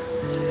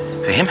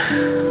 For him?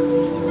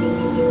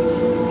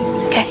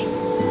 Okay.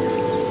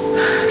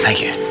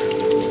 Thank you.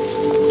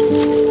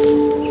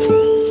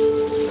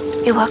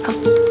 You're welcome.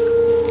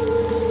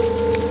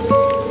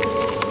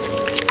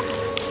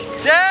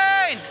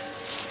 Jane!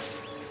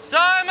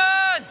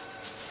 Simon!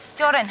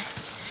 Jordan,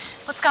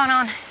 what's going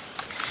on?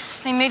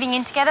 We moving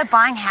in together,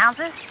 buying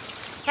houses?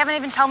 You haven't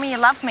even told me you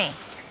love me.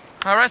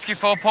 Rescue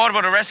 4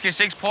 portable to Rescue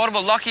 6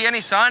 portable. Lockie, any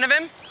sign of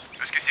him?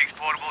 Rescue 6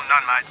 portable,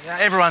 none, mate. Yeah,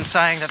 everyone's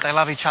saying that they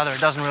love each other. It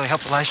doesn't really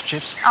help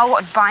relationships. Oh,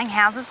 what buying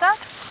houses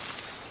does?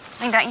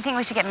 I mean, don't you think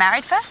we should get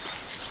married first?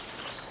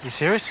 You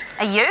serious?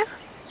 Are you?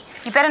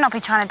 You better not be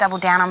trying to double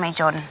down on me,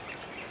 Jordan.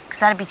 Because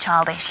that'd be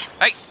childish.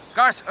 Hey,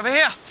 guys, over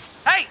here.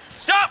 Hey,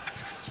 stop!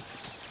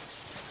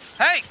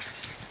 Hey!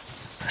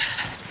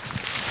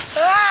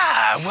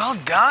 Ah, well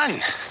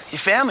done. You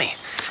found me.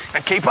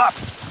 Now keep up.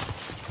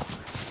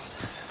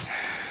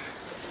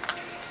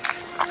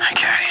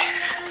 Okay.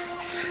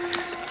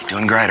 You're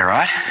doing great, all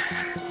right?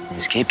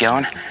 Just keep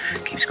going.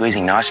 Keep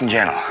squeezing nice and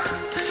gentle.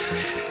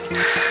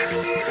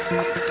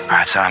 All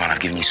right, Simon, I've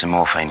given you some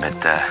morphine, but,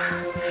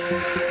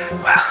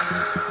 well,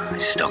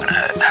 this is still gonna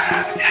hurt.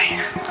 Okay.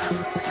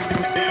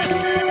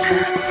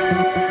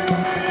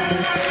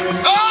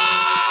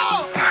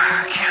 Oh!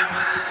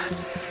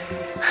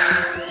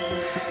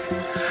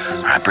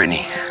 All right,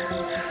 Brittany,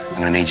 I'm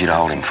gonna need you to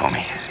hold him for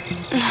me.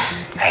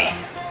 Hey,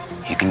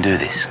 you can do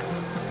this.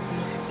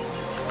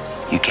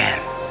 You can.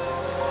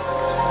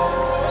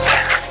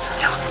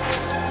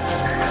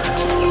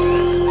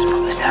 Just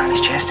put this down on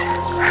his chest.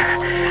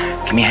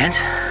 Give me your hands.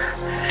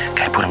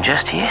 Okay, put them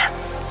just here.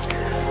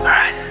 All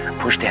right,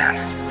 push down.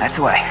 That's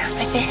the way.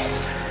 Like this?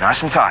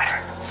 Nice and tight.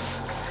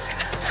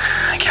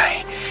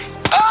 Okay.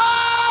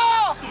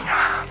 Oh!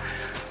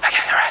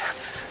 Okay, all right.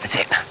 That's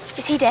it.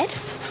 Is he dead?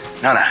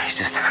 No, he's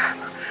just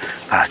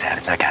passed out.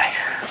 It's okay.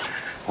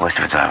 Worst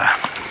of it's over.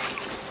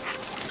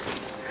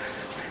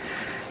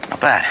 Not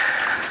bad.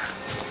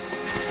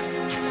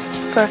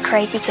 For a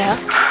crazy girl?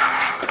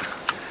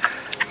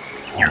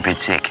 You're a bit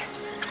sick,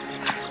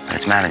 but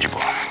it's manageable.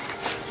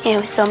 Yeah,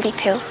 with zombie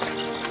pills.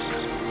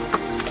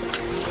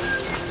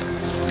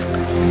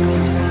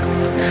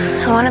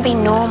 I want to be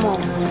normal.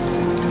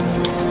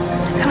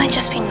 Can I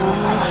just be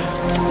normal?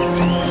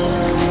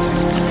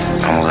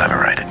 Normal's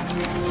overrated.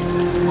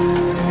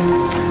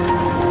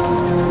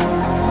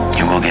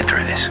 You will get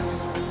through this.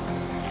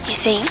 You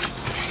think?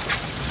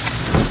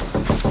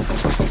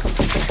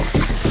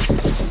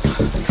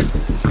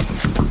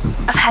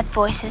 I've had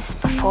voices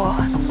before.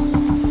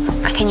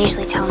 I can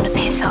usually tell them to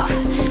piss off.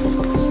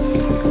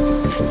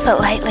 But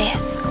lately,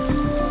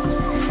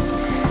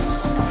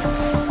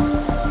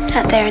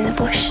 out there in the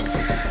bush,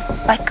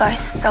 like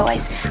ghosts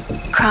always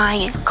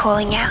crying and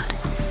calling out.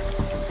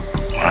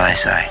 What do they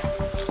say?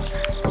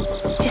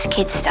 Just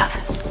kid stuff.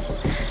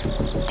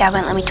 Dad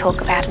won't let me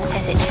talk about it and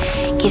says it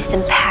gives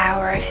them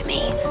power over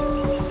me.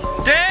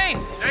 Dean!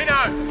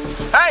 Dino!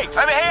 Hey,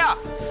 over here!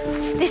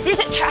 This is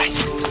a trap.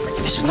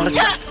 This is not a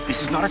trap.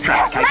 This is not a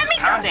trap, okay? Let me Just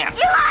calm go. down.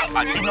 You lied to I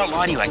did not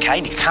lie to you,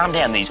 okay? Calm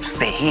down. They're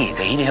here.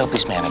 They're here to help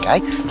this man, okay?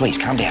 Please,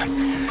 calm down.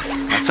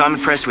 Simon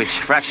Prestwich,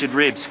 fractured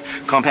ribs,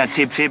 compound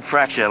tib-fib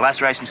fracture,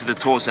 laceration to the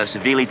torso,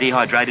 severely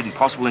dehydrated and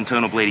possible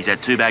internal bleed. He's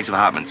had 2 bags of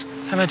Hartmann's.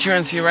 How about you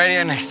answer your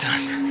radio next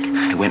time?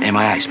 It went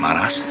MIA,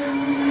 smartass.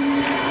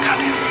 Calm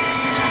down.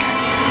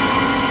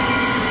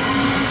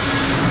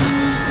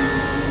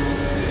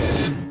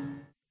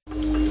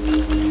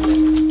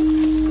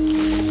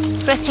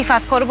 Rescue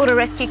 5 portable to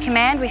Rescue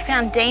Command. We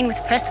found Dean with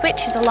Prestwich.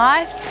 He's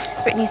alive.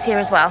 Brittany's here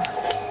as well.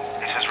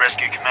 This is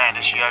Rescue Command.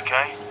 Is she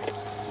okay?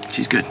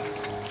 She's good.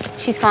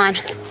 She's fine.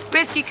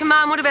 Rescue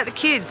Command, what about the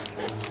kids?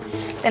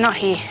 They're not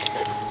here.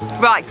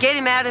 Right, get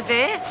him out of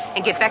there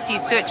and get back to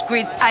your search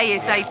grids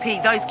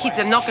ASAP. Those kids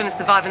are not going to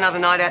survive another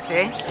night out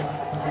there.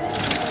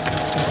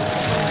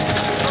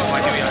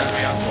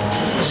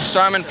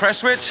 Simon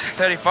Prestwich,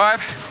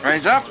 35.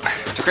 Raise up.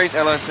 Decreased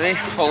LOC.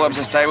 All lobes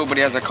are stable, but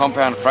he has a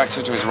compound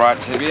fracture to his right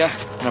tibia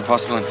and a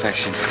possible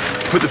infection.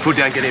 Put the foot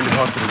down, get him to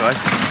hospital,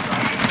 guys.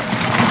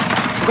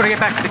 We've got to get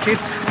back to the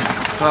kids.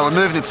 Well, we're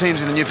moving the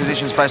teams into new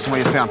positions based on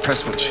where you found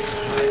Prestwich.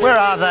 Where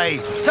are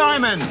they?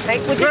 Simon!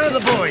 Where are the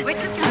boys? We're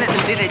just going to let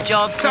them do their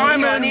job.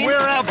 Simon, where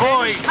are our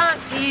boys?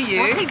 Can't hear you.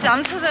 What's he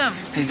done to them?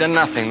 He's done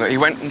nothing. Look, he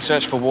went and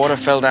searched for water,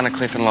 fell down a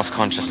cliff and lost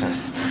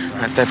consciousness.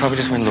 They probably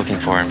just went looking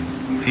for him.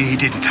 He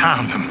didn't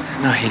harm them.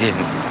 No, he didn't.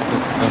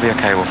 Look, they'll be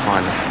okay. We'll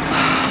find them.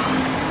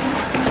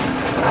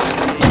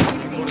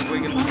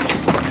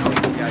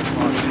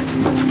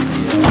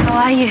 How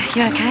are you?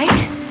 You okay?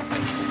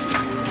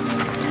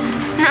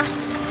 No,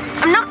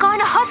 I'm not going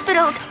to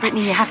hospital.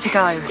 Brittany, you have to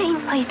go.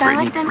 Dean, please don't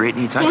let them.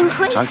 Brittany, it's okay. Dean,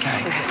 please. It's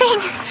okay. Dean.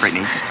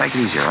 Brittany, just take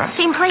it easy, all right?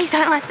 Dean, please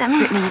don't let them.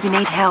 Brittany, you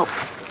need help.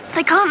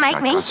 They can't make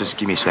me. Guys, just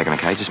give me a second,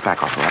 okay? Just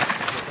back off, all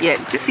right? Yeah,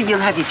 just so you'll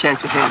have your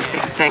chance with her in a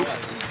second. Thanks.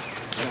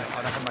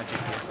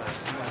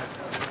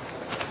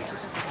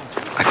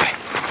 Okay.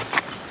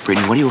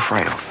 Brittany, what are you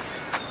afraid of?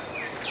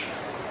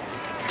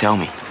 Tell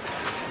me.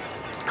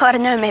 Oh, I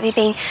don't know, maybe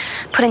being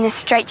put in a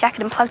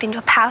straitjacket and plugged into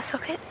a power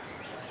socket.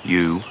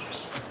 You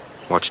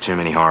watch too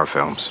many horror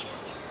films.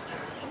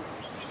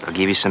 They'll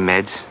give you some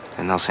meds,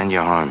 and they'll send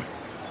you home.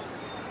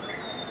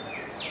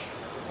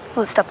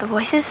 Will it stop the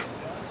voices?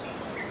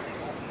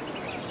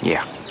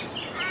 Yeah.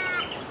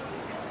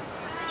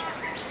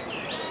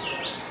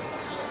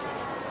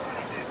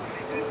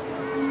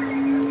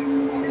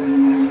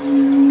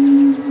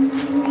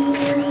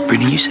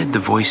 Brittany, you said the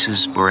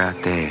voices were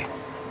out there.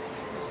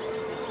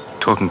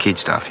 Talking kid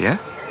stuff, yeah?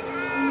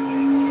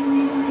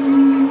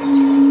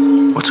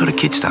 What sort of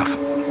kid stuff?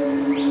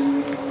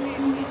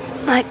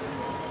 Like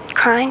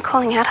crying,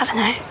 calling out, I don't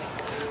know.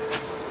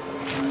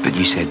 But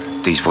you said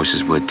these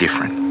voices were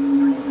different.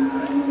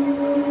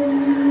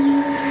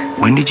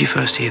 When did you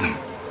first hear them?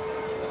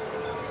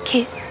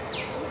 Kids.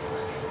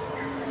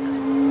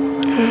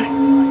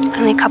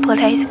 Only a couple of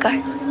days ago.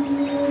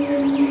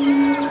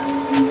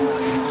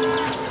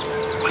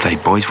 Were they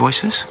boys'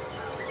 voices?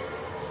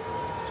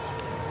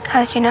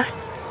 How did you know?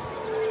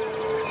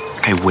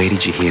 Okay, where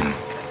did you hear them?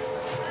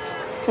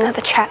 This is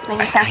another trap, man.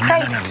 You sound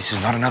crazy. No, this is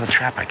not another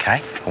trap,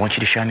 okay? I want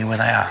you to show me where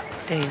they are.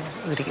 Dean,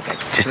 we've got to get back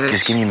to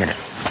Just give me a minute.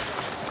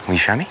 Will you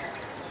show me?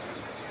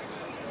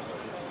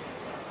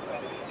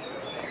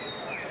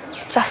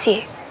 Just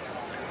you.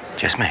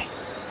 Just me.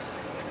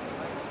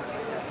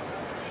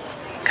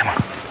 Come on.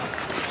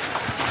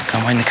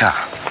 Come wait in the car.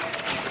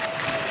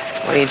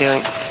 What are you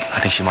doing? I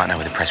think she might know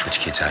where the Prestwich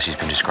kids are. She's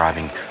been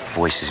describing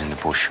voices in the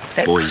bush.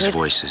 That Boys' could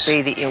voices.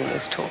 be the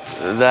illness talk.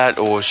 That,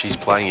 or she's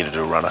playing you to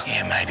do a runner.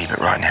 Yeah, maybe, but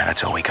right now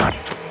that's all we got.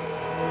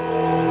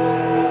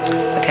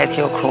 Okay, it's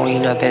your call. You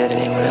know better than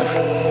anyone else.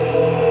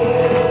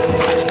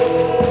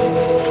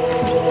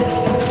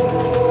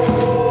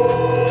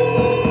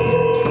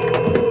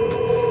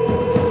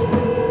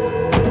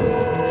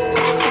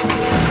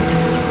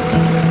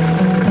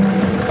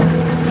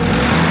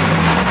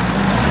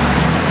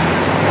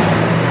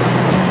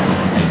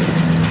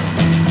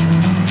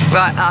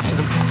 Right, after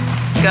them.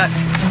 Go.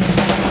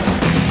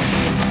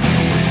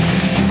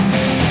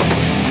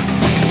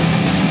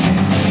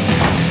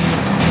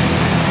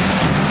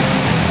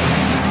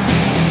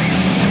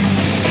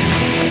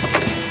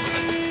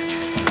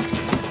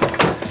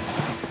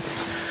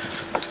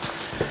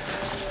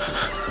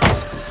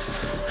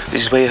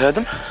 This is where you heard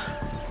them?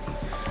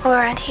 All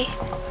around here.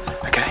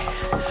 Okay.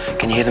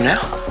 Can you hear them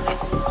now?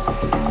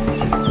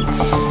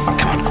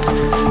 Come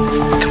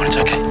on. Come on, it's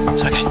okay.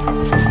 It's okay.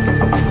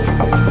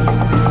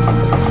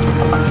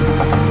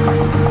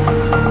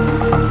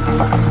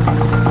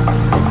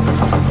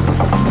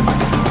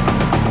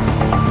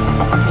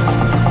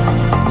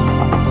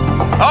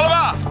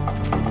 Oliver!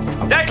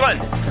 Declan!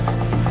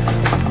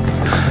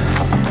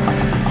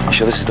 You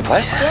sure this is the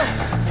place? Yes.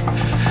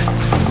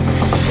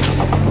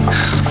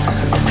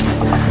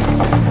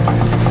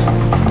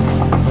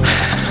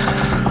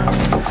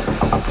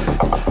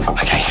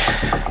 Okay.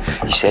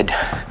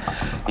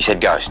 You said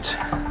ghosts.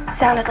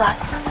 Sounded like.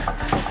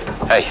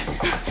 Hey,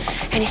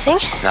 Anything?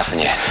 nothing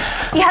yet.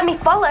 You had me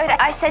followed.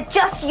 I said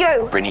just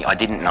you. Brittany, I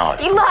didn't know.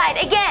 You lied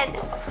again.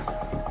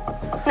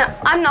 No,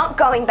 I'm not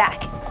going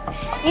back.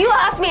 You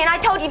asked me and I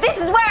told you this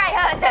is where I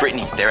heard them.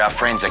 Brittany, they're our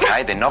friends,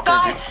 okay? They're not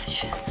gonna Guys,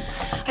 shh.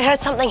 I heard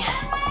something.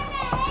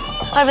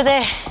 Over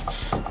there.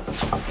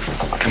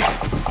 Come on.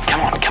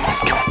 Come on, come on,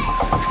 come on.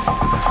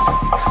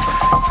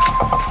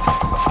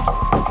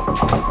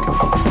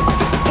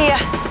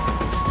 Here.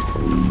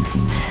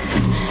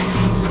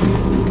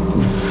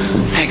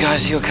 Hey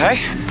guys, you okay?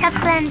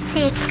 Declan's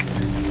sick.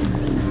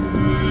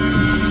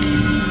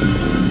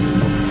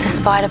 It's a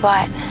spider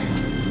bite.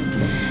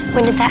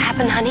 When did that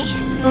happen, honey?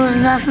 It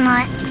was last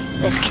night.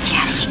 Let's get you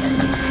out of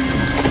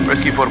here.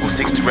 Rescue Portable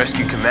 6 to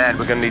Rescue Command.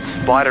 We're going to need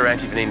spider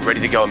antivenin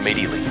ready to go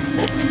immediately.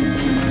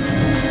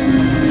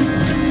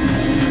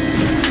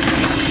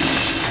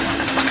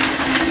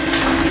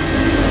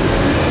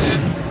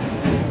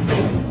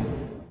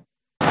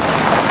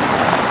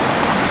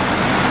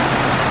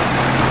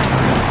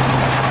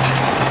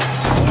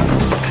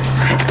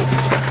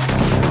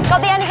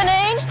 Got the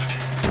antivenin?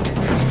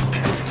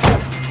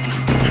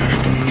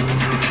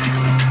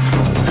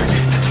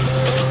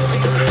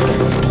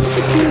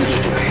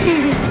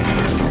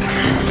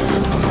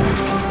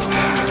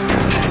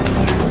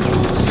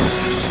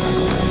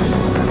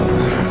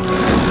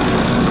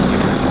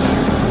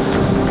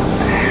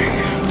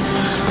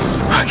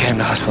 Get him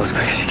to hospital as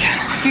quick as you can.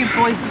 You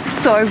boys are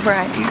so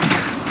brave.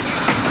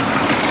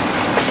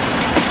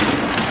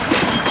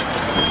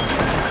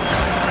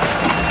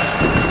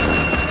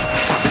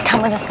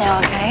 Come with us now,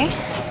 okay?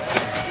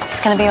 It's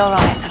gonna be all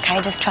right,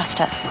 okay? Just trust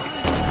us.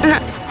 No.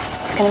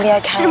 It's gonna be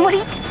okay. And what are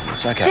you...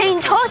 It's okay.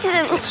 Dean, talk to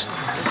them.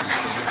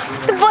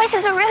 The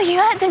voices are real. You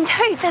heard them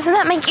too. Doesn't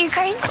that make you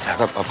crazy? I've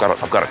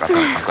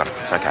got it.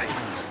 It's okay.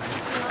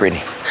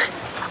 Brittany.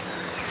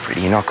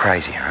 Brittany, you're not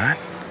crazy, all right?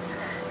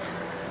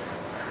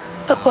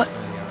 But what?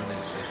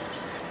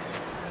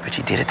 But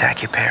you did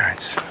attack your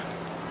parents. I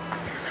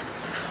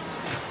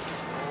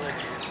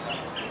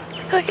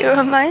thought you were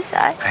on my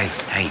side.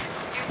 Hey,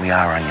 we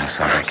are on your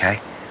side, okay?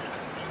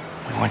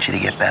 We want you to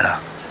get better.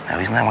 Now,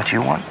 isn't that what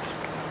you want?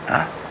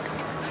 Huh?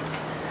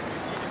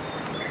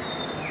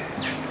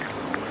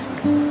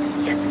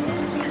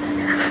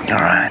 All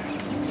right.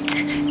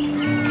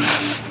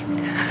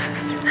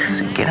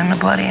 So get in the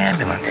bloody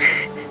ambulance.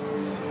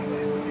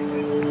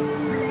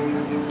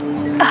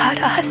 Hurt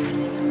us.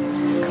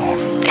 Go on.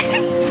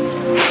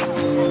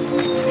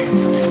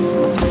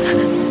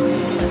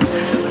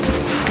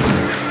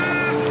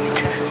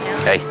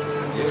 Hey.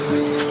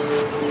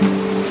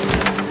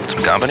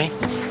 Some company?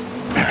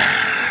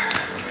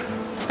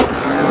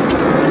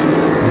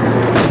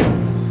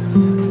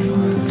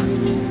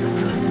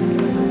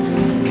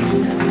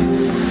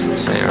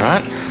 So you're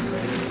right?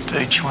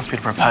 Dude, she wants me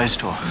to propose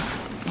to her.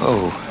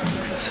 Oh,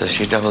 so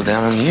she doubled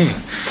down on you.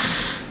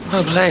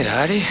 Well played,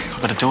 Hardy.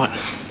 I've got to do it.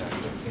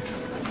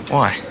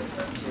 Why?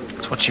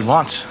 It's what she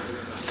wants,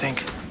 I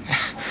think.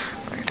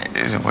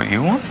 Is it what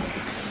you want?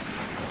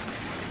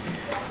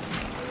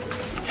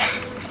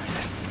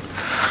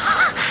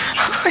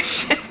 Holy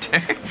shit, dude.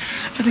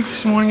 I think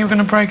this morning you were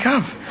going to break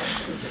up.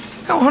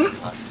 Go on,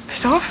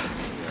 piss off.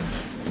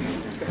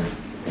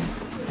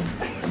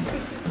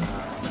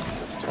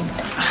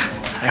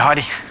 Hey,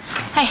 Heidi.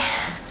 Hey.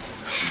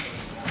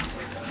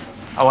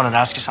 I wanted to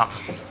ask you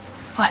something.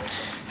 What?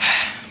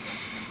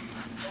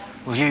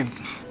 Will you...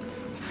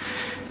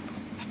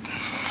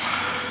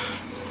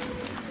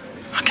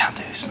 I can't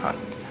do this.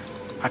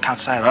 I can't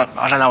say it.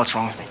 I don't know what's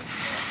wrong with me.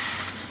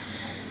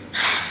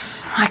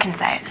 I can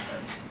say it.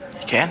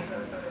 You can?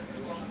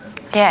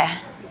 Yeah.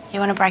 You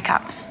want to break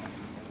up?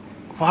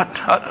 What?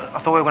 I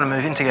thought we were going to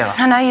move in together.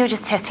 I know you were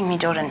just testing me,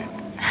 Jordan.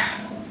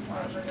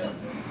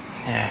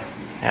 Yeah,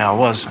 I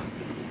was.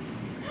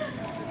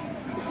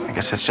 I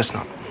guess it's just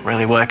not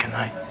really working,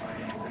 eh?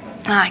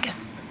 No, I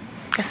guess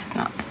it's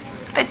not.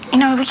 But, you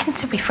know, we can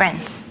still be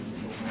friends.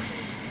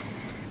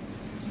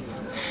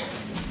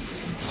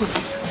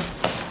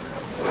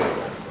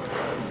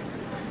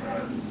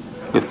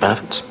 With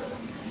benefits?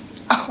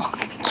 Oh,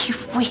 you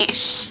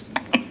wish.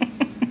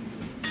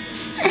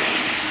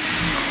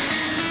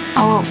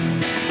 Oh, well,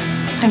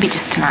 maybe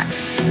just tonight.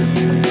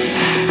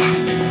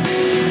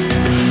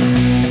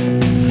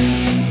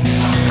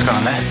 What's going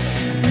on there?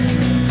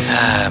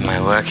 My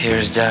work here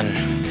is done.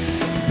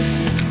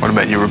 What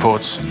about your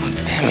reports?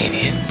 Damn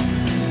idiot.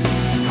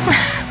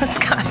 Let's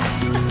go.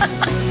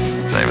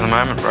 Saving the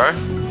moment, bro.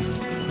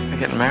 We're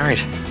getting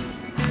married.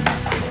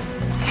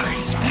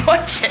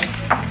 Watch it.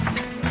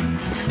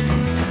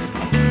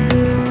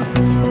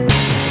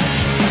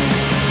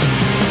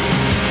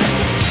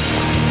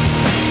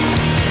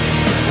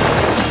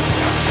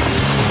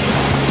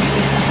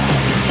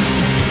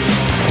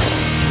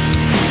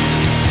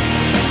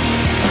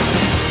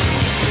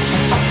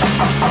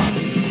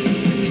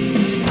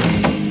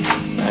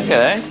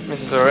 Okay,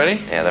 Mrs.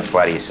 Already? Yeah, don't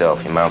flatter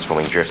yourself. Your mail's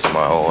forming drifts in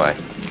my hallway.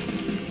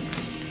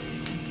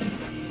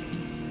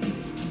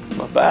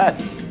 Not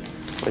bad.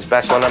 Where's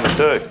bachelor number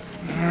 2?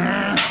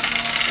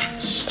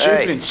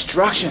 Stupid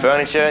instructions.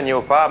 Furniture, new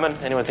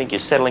apartment. Anyone think you're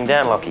settling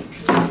down, Lockie?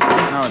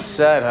 No, it's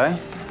sad, hey?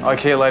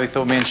 IKEA lady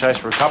thought me and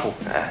Chase were a couple.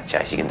 Ah,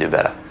 Chase, you can do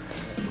better.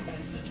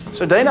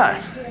 So, Dino,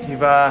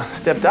 you've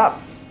stepped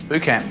up.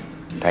 Boot camp.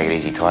 Take it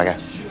easy, Tiger.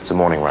 It's a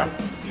morning run.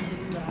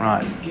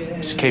 Right.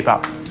 Just keep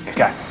up. Let's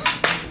go.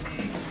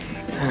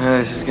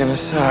 This is gonna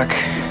suck.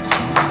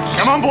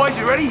 Come on, boys,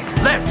 you ready?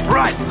 Left,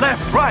 right,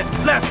 left, right,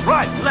 left,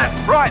 right,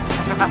 left, right.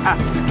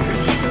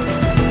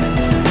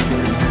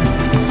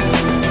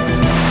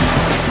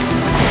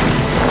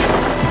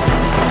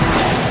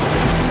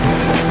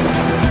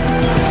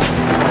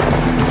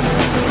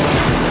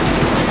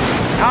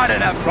 Hard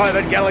enough,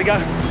 Private Gallagher.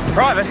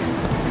 Private?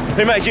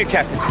 Who made you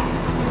captain?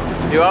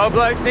 You old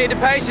blokes need to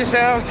pace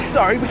yourselves.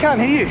 Sorry, we can't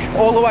hear you.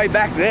 All the way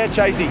back there,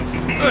 Chasey.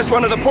 First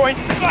one to the point.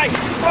 How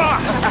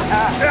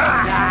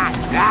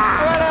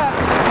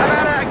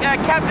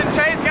about Captain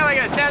Chase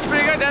Gallagher? Sounds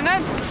pretty good, doesn't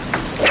it?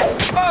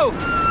 Oh!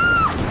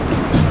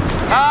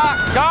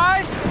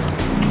 Guys?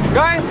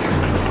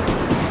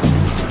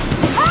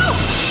 Oh!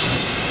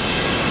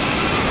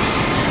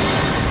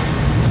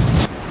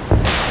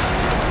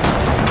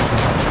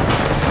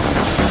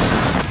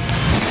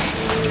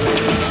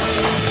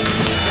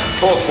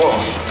 4th floor.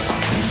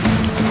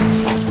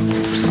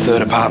 It's the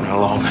 3rd apartment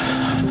along.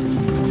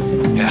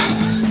 Yeah.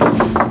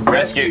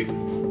 Rescue.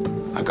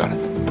 I got it.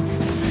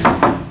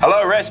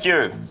 Hello,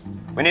 rescue.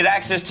 We need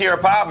access to your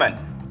apartment.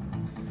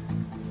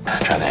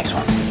 Try the next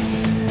one.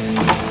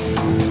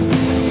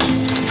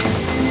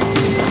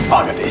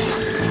 I got this.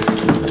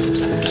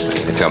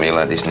 You can tell me you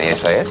learned this in the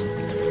SAS?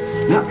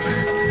 No.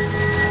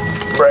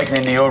 Breaking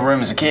into your room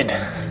as a kid.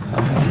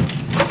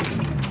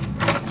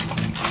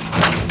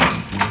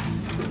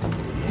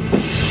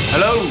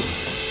 Hello?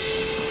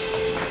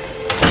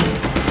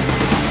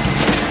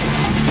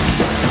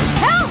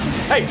 Help!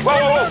 Hey,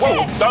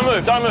 whoa.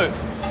 Don't move.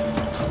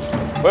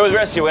 Where was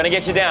rescue? We're gonna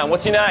get you down.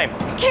 What's your name?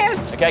 Kim.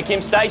 Okay,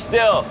 Kim, stay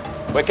still.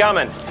 We're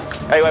coming.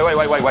 Hey,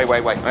 wait.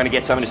 I'm gonna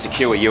get someone to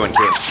secure you and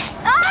Kim.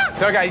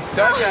 It's okay.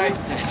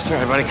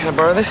 Sorry, buddy. Can I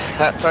borrow this?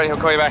 Sorry, I'll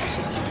call you back.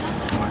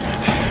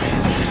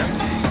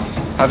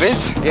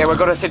 Vince? Yeah, we've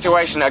got a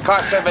situation. A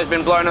kite surfer's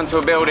been blown onto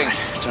a building.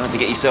 Trying not to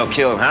get yourself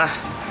killed, huh?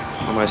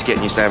 Almost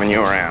getting used to having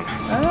you around.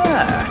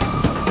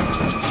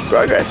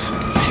 Progress.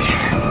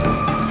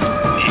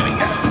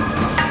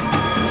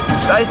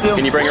 Stay still.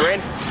 Can you bring her in?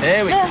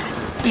 There we go.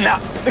 No,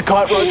 the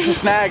kite ropes are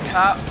snagged.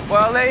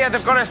 Well, yeah,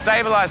 they've got her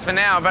stabilised for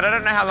now, but I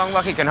don't know how long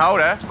Lockie can hold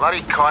her.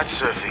 Bloody kite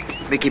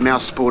surfing. Mickey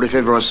Mouse sport if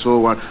ever I saw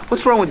one.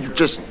 What's wrong with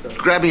just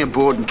grabbing a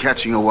board and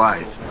catching a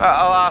wave?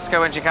 I'll ask her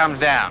when she comes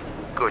down.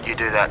 Good, you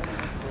do that.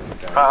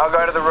 I'll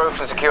go to the roof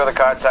and secure the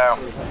kite tail.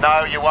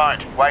 No, you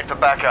won't. Wait for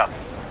backup.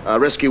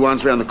 Rescue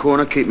one's round the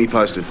corner. Keep me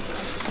posted.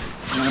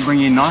 I'm going to bring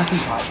you in nice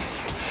and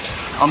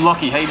tight. I'm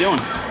Lockie. How you doing?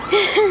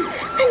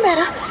 I'm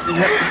better.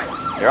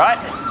 You all right?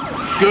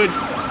 Good.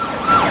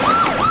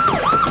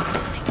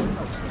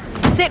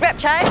 Sit rep,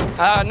 Chase.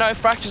 No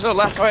fractures or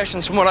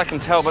lacerations from what I can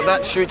tell, but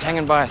that chute's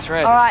hanging by a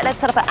thread. All right, let's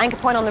set up an anchor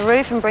point on the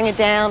roof and bring it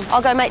down.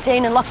 I'll go make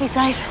Dean and Lockie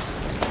safe.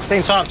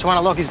 Dean signed up to one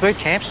of Lockie's boot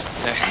camps.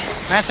 Yeah.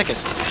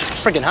 Masochist.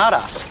 Friggin' hard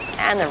ass.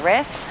 And the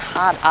rest,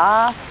 hard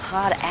ass,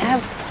 hard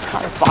abs,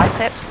 hard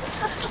biceps.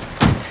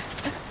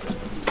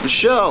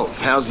 Michelle,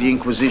 how's the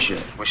Inquisition?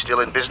 We still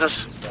in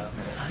business?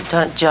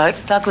 Don't joke.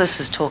 Douglas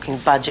is talking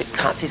budget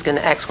cuts. He's going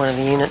to axe one of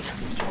the units.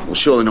 Well,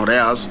 surely not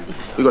ours.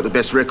 We've got the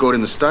best record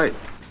in the state.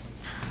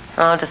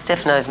 Oh, De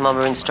Stefano's mob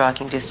are in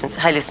striking distance.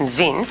 Hey, listen,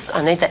 Vince,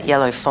 I need that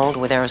yellow folder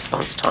with our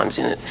response times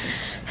in it.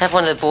 Have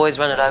one of the boys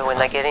run it over when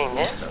they get in,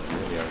 yeah?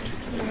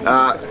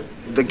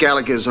 The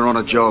Gallaghers are on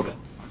a job.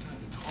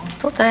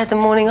 Thought they had the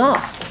morning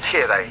off.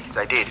 Yeah,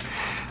 they did.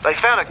 They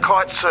found a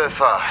kite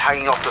surfer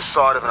hanging off the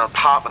side of an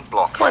apartment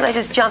block. Why, they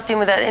just jumped in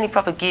without any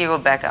proper gear or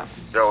backup?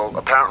 Well,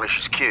 apparently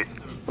she's cute.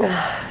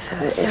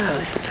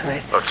 Listen to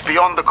me. Well, it's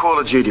beyond the call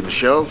of duty,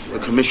 Michelle. The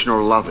Commissioner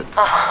will love it.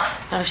 Oh,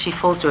 not if she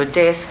falls to her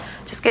death.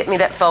 Just get me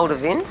that folder,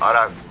 Vince. I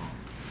don't.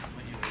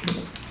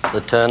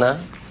 The Turner.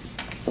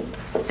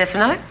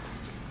 Stefano?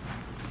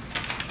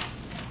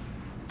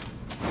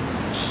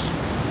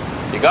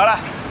 You got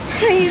her?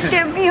 Please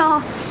get me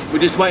off. We're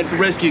just waiting for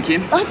rescue,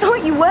 Kim. I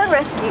thought you were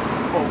rescued.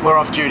 Well, we're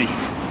off duty.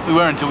 We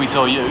were until we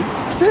saw you.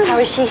 How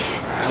is she?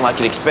 Like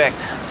you'd expect.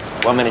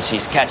 1 minute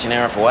she's catching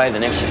air off away, the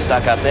next she's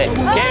stuck up there. Kim!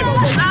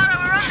 Lara,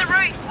 we're on the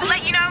roof. We'll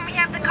let you know when we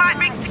have the kite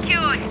rig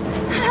secured.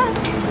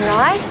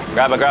 Right?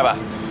 Grab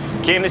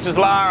her. Kim, this is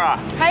Lara.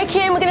 Hey,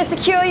 Kim, we're going to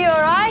secure you,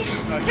 all right?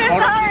 Just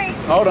hurry.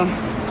 Hold on.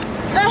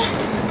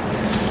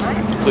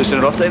 Loosen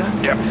it off, Dina?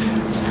 Yep.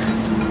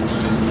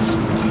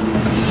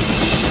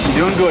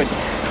 You're doing good.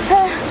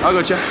 I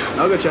got you.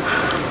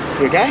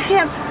 You okay?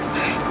 Yep.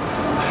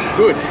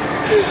 Good.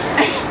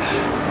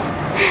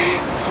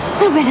 A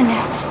little better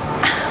now.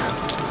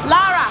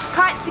 Lara,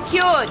 kite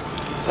secured.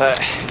 So,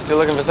 still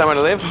looking for somewhere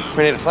to live?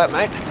 We need a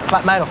flatmate.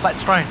 Flatmate or flat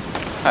screen?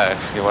 Oh,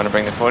 if you want to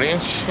bring the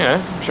 40-inch, you know,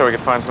 I'm sure we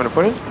could find somewhere to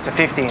put it. It's a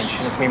 50-inch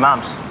and it's me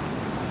mum's.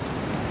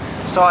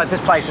 Besides,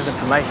 this place isn't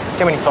for me.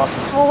 Too many tosses.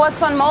 Well,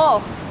 what's one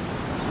more?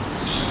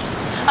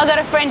 I've got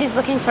a friend who's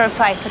looking for a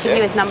place. I'll give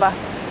you his number.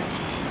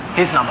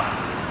 His number.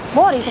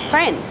 What? He's a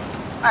friend.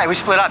 Hey, we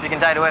split up. You can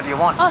date whoever you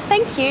want. Oh,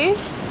 thank you.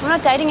 I'm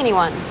not dating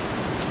anyone.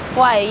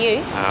 Why are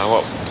you?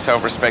 What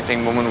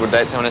self-respecting woman would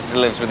date someone who still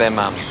lives with their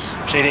mum?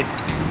 She did.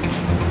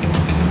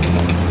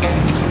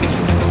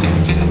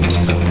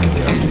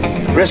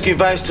 Rescue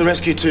base to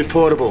Rescue 2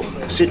 portable.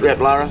 Sit rep,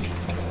 Lara.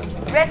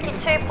 Rescue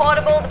 2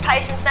 portable. The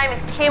patient's name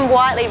is Kim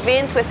Whiteley.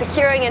 Vince, we're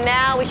securing her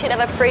now. We should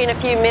have her free in a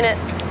few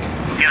minutes.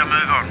 Get a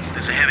move on.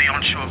 There's a heavy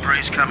onshore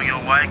breeze coming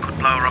your way. Could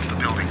blow her off the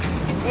building.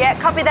 Yeah,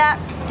 copy that.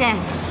 Dan.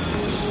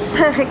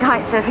 Perfect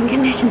kite surfing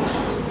conditions.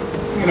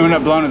 You're gonna end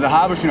up blowing to the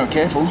harbour if you're not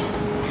careful.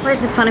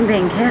 Where's the fun in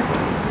being careful?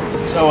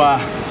 So,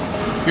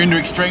 you're into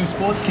extreme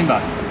sports, Kimbo?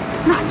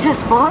 Not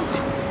just sports.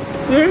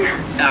 You?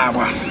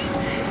 Well,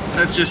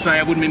 let's just say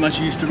I wouldn't be much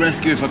use to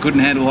rescue if I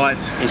couldn't handle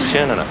heights. He's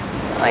churning her.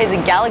 Oh, he's a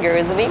Gallagher,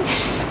 isn't he?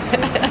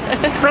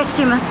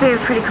 Rescue must be a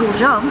pretty cool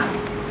job.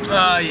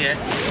 Oh, yeah.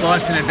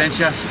 Life's an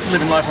adventure.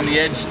 Living life on the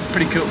edge. It's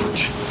pretty cool.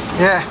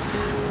 Yeah,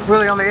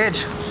 really on the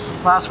edge.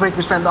 Last week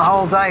we spent the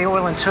whole day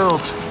oiling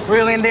tools.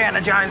 Real Indiana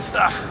Jones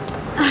stuff.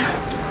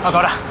 I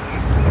got her.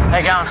 How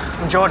you going?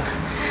 I'm Jordan.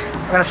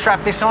 I'm gonna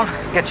strap this on,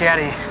 get you out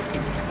of here.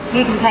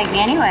 You can take me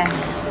anywhere.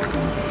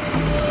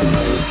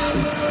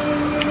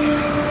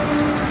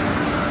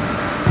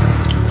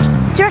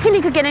 Do you reckon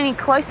you could get any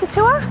closer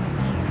to her?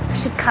 I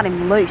should cut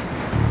him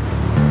loose.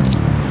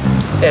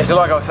 Yeah, so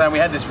like I was saying, we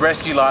had this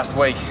rescue last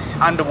week.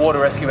 Underwater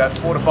rescue, about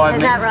 4 to 5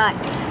 minutes. Is that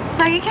right?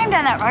 So you came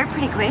down that road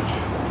pretty quick.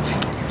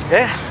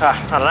 Yeah? I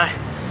don't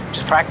know.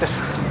 Just practice.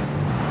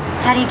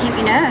 How do you keep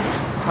your nerve?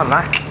 I don't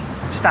know.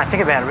 Just don't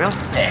think about it, really.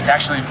 Yeah, it's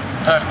actually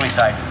perfectly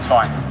safe. It's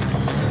fine.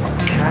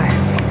 Okay.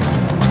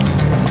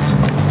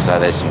 So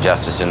there's some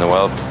justice in the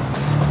world.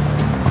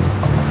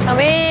 Come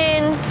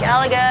in.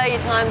 Gallagher, your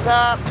time's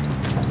up.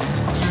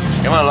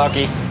 Come on,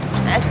 Lockie.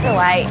 That's the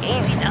way.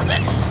 Easy does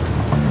it.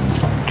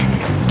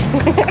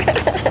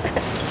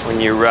 When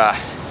your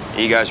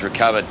ego's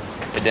recovered,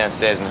 head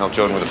downstairs and help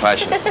Jordan with the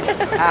patient.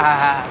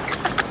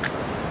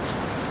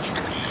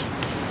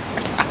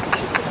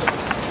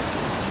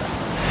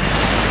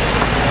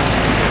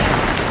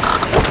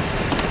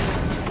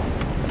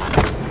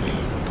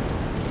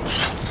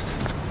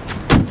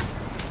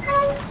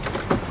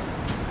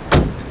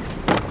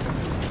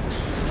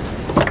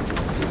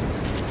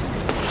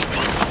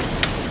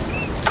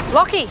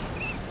 Lockie.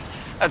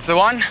 That's the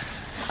one.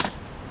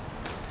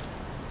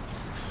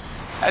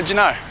 How'd you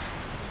know?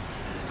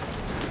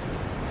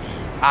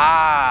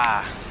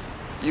 Ah,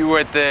 you were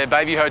at the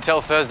Baby Hotel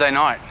Thursday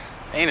night.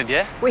 Enid,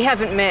 yeah? We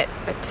haven't met,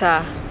 but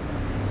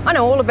I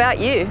know all about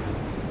you.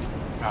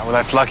 Oh, well,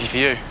 that's lucky for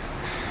you.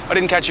 I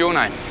didn't catch your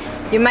name.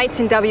 Your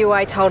mates in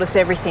WA told us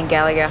everything,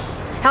 Gallagher.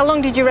 How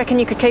long did you reckon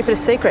you could keep it a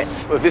secret?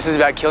 Well, if this is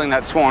about killing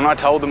that swan, I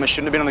told them I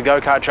shouldn't have been on the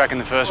go-kart track in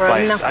the first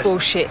place. Enough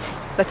bullshit.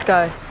 Let's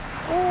go.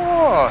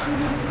 Oh,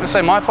 I'm gonna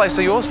say my place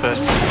or yours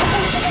first.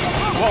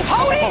 Whoa,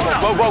 whoa,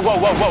 whoa, whoa,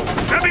 whoa, whoa,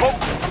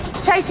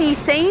 whoa. Chase, are you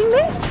seeing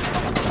this?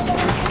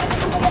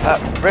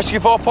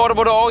 Rescue 4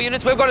 portable to all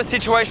units. We've got a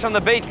situation on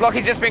the beach.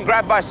 Lockie's just been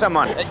grabbed by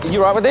someone.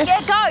 You right with this?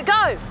 Yeah,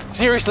 go.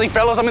 Seriously,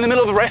 fellas, I'm in the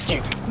middle of a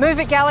rescue. Move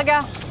it,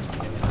 Gallagher.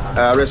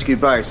 Rescue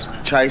base.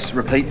 Chase,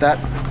 repeat that.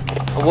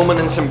 A woman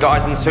and some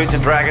guys in suits are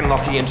dragging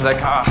Lockie into their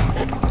car.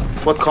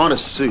 What kind of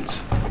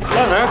suits? I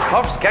don't know,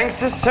 cops,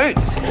 gangsters,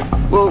 suits.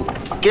 Well,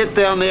 get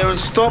down there and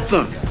stop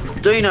them.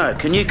 Dino,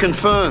 can you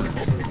confirm?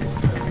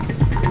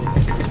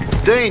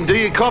 Dean, do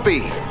you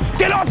copy?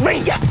 Get off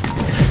me!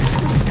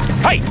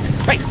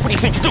 Hey, what do you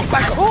think you're doing?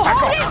 Back off,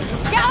 back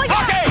off. Gallagher!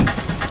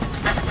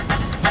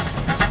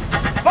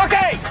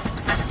 Lockie!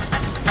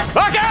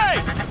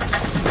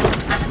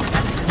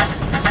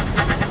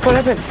 What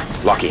happened?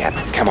 Lockie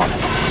happened. Come on.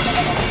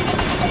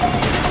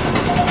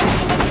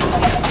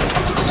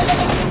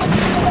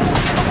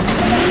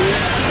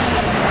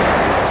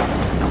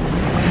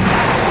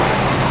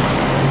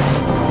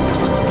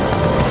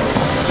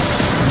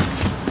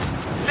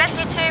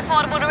 Rescue 2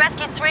 portable to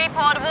Rescue 3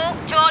 portable.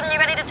 Jordan, you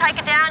ready to take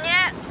it down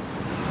yet?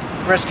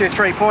 Rescue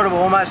 3 portable,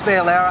 almost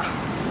there, Lara.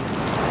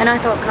 And I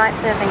thought kite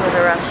surfing was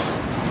a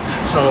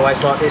rush. It's not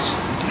always like this.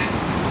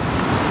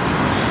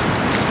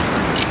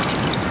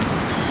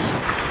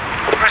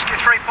 Rescue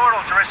 3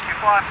 portable to Rescue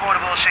 5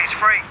 portable, she's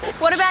free.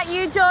 What about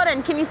you,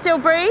 Jordan? Can you still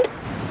breathe?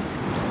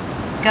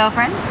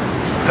 Girlfriend?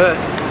 Her?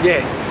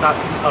 Yeah.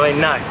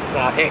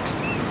 No, ex.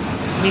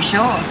 You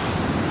sure?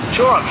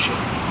 Sure, I'm sure.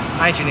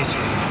 Ancient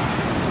history.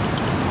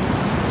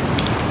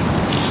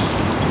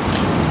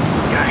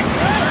 Let's go.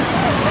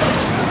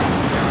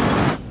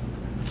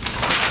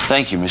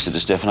 Thank you, Mr. Di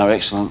Stefano.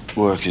 Excellent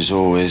work as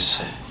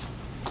always.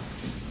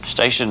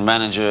 Station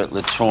Manager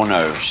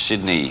Latorno,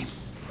 Sydney.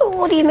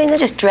 What do you mean they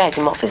just dragged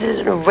him off? Is it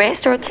an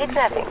arrest or a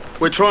kidnapping?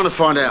 We're trying to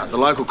find out. The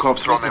local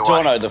cops are on their way.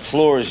 Latorno, the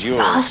floor is yours.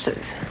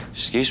 Bastards.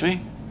 Excuse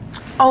me?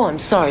 Oh, I'm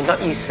sorry,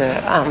 not you, sir.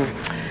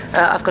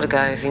 I've got to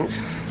go, Vince.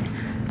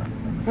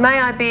 May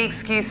I be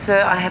excused,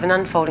 sir? I have an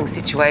unfolding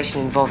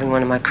situation involving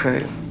one of my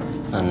crew.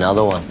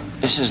 Another one.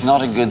 This is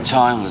not a good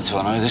time,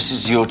 Latorno. This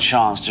is your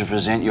chance to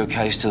present your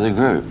case to the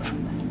group.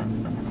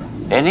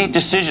 Any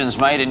decisions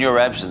made in your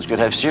absence could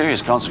have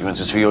serious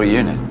consequences for your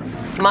unit.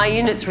 My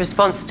unit's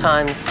response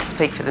times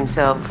speak for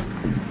themselves.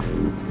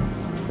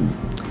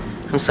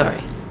 I'm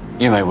sorry.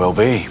 You may well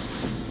be.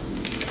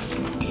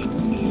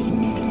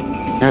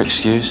 You're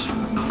excused.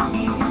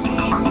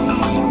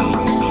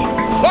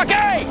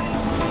 Lockie!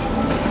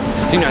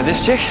 You know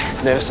this chick?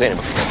 Never seen him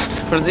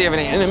before. But does he have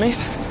any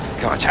enemies?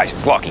 Come on, Chase,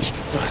 it's Lockie.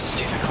 Oh,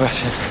 stupid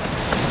question.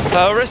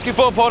 Rescue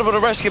 4 portable to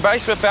rescue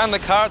base. We found the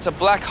car. It's a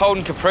black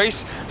Holden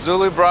Caprice.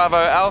 Zulu Bravo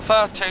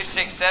Alpha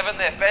 267.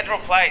 They're federal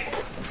plates.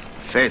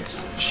 Feds?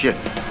 Shit.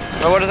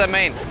 Well, what does that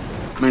mean?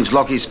 Means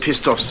Lockie's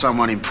pissed off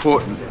someone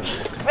important.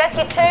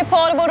 Rescue 2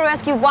 portable to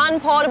Rescue 1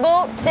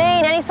 portable.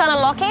 Dean, any sign of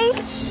Lockie?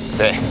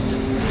 There.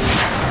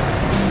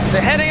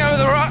 They're heading over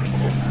the rock.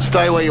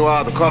 Stay where you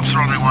are. The cops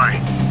are on their way.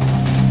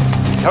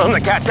 Tell them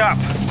to catch up.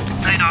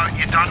 Dino,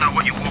 you don't know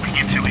what you're walking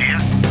into here.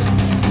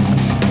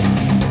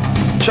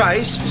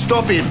 Chase,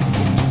 stop him.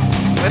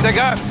 Where'd they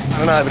go? I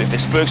don't know, but if they're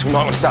spooks, we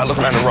might want to start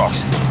looking under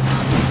rocks.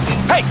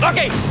 Hey,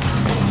 Lockie!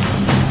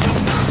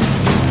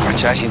 Right,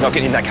 Chase, he's not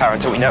getting in that car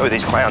until we know who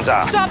these clowns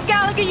are. Stop,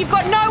 Gallagher. You've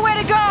got nowhere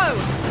to go.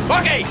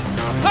 Lockie!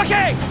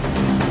 Lockie!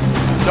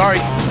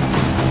 Sorry.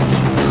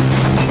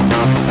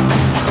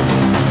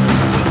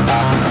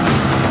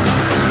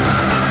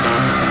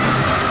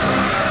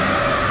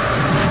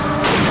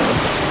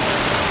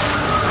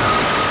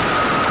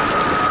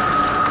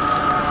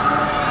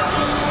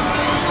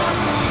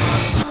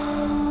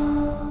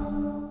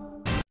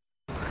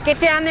 Get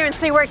down there and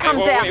see where it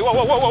comes out.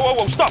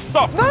 Whoa, stop.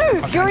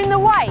 Move! Okay. You're in the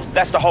way.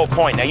 That's the whole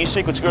point. Now, you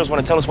Secrets girls want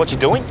to tell us what you're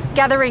doing?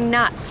 Gathering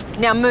nuts.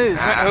 Now move.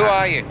 Who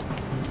are you?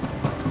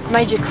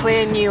 Major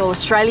Claire Newell,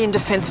 Australian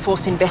Defence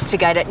Force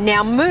investigator.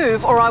 Now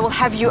move or I will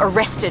have you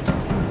arrested.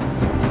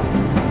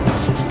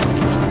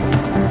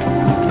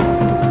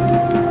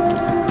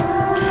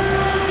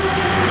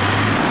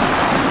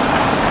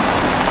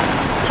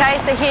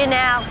 Chase, they're here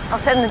now. I'll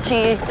send them to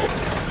you.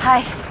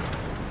 Hey.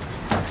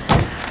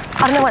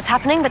 I don't know what's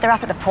happening, but they're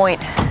up at the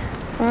point.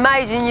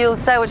 Major Newell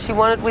say what she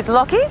wanted with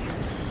Lockie?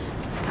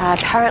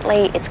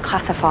 Apparently, it's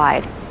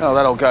classified. Oh,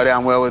 that'll go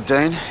down well with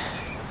Dean.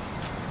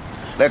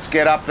 Let's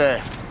get up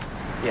there.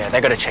 Yeah,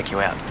 they got to check you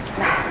out.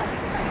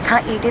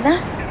 Can't you do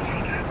that?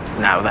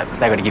 No,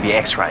 they got to give you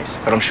x-rays,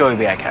 but I'm sure you'll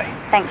be okay.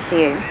 Thanks to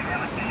you.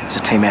 It's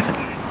a team effort.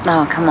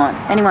 Oh, come on.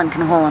 Anyone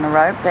can haul on a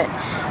rope, but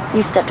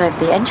you stepped over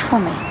the edge for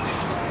me.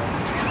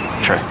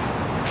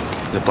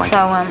 The blanket.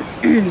 So,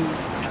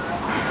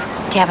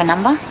 do you have a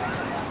number?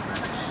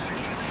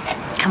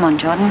 Come on,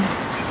 Jordan.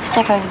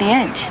 Step over the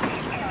edge.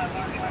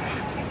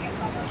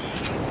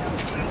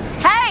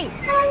 Hey!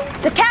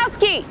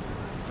 Zakowski!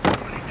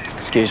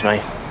 Excuse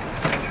me.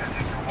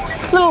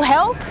 Little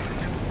help?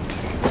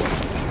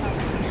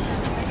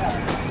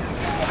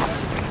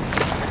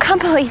 I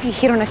can't believe you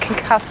hit on a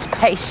concussed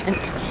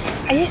patient.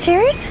 Are you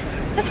serious?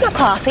 That's not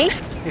classy.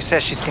 Who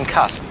says she's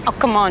concussed? Oh,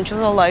 come on, she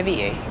was all over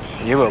you.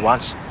 You were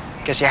once.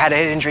 Guess you had a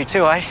head injury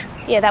too, eh?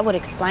 Yeah, that would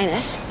explain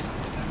it.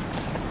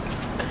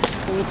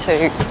 You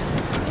too.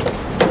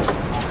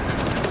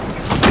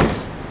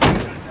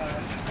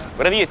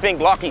 Whatever you think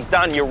Lockie's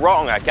done, you're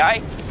wrong,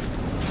 okay?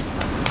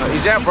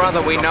 He's our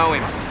brother, we know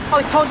him. Oh,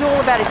 he's told you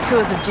all about his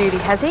tours of duty,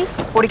 has he?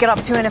 What did he get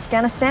up to in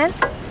Afghanistan?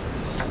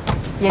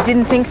 You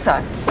didn't think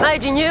so?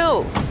 Major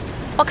Newell,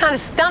 what kind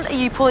of stunt are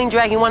you pulling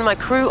dragging one of my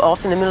crew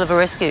off in the middle of a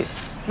rescue?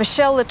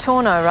 Michelle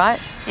Letourneau, right?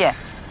 Yeah.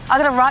 I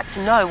got a right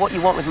to know what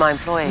you want with my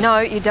employee. No,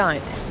 you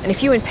don't. And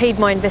if you impede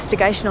my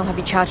investigation, I'll have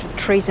you charged with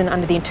treason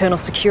under the Internal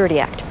Security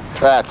Act.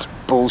 That's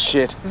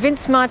bullshit.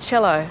 Vince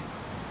Marcello,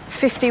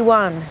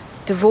 51,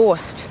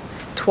 divorced,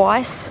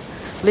 twice,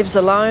 lives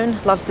alone,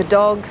 loves the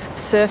dogs,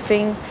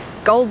 surfing,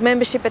 gold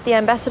membership at the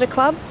Ambassador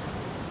Club.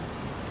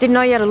 Didn't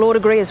know you had a law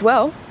degree as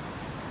well.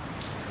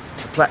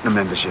 It's a platinum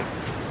membership.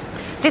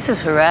 This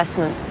is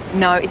harassment.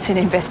 No, it's an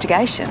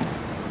investigation.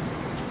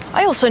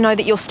 I also know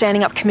that you're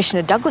standing up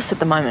Commissioner Douglas at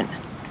the moment.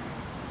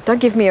 Don't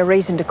give me a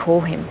reason to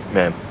call him.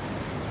 Ma'am.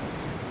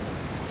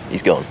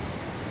 He's gone.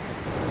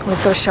 Well,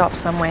 he's got to show up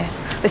somewhere.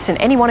 Listen,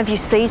 any one of you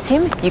sees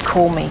him, you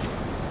call me.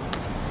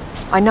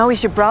 I know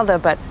he's your brother,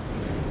 but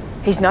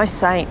he's no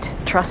saint,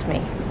 trust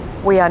me.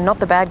 We are not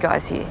the bad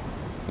guys here.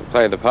 You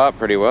play the part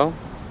pretty well.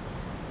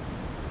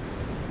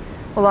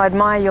 Well, I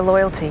admire your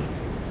loyalty.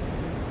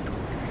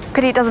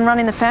 Pity it doesn't run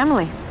in the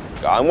family.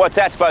 Oh, and what's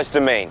that supposed to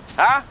mean,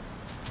 huh?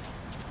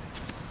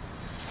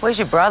 Where's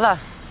your brother?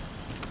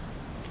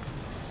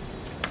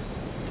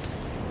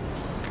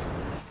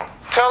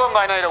 Tell them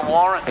they need a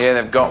warrant. Yeah,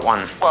 they've got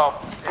one. Well,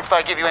 if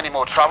they give you any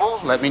more trouble,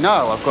 let me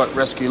know. I've got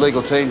rescue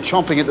legal team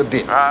chomping at the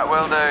bit. All right,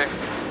 will do.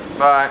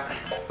 Bye.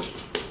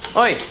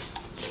 Oi,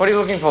 what are you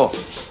looking for?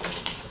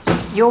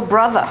 Your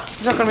brother.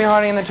 He's not going to be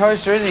hiding in the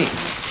toaster, is he?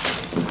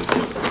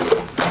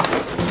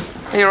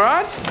 Are you all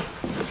right?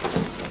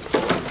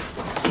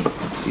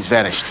 He's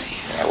vanished.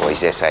 Yeah, well, he's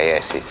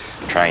SAS. He's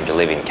trained to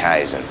live in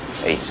caves and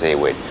eat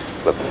seaweed.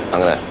 Look, I'm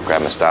going to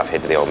grab my stuff,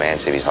 head to the old man,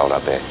 see if he's holed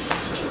up there.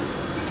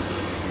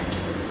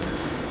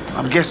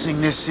 I'm guessing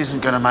this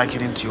isn't going to make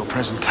it into your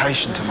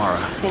presentation tomorrow.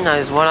 Who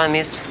knows what I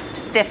missed?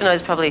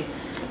 Stefano's probably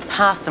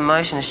past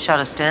emotion has shut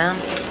us down.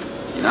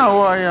 You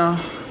know,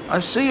 I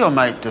see your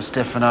mate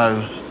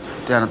Stefano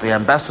down at the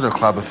Ambassador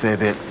Club a fair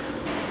bit.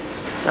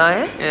 Oh,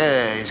 yeah?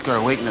 Yeah, he's got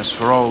a weakness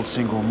for old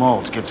single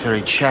malt. Gets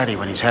very chatty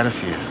when he's had a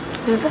few.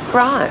 Is that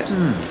right?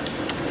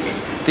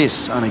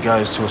 This only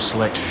goes to a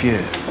select few.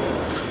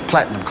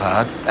 Platinum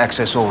card,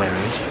 access all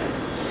areas.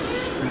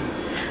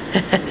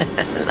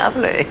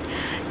 Lovely.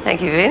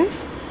 Thank you,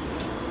 Vince.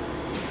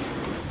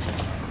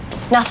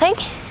 Nothing?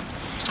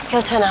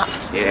 He'll turn up.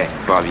 Yeah,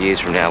 5 years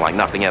from now, like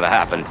nothing ever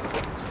happened.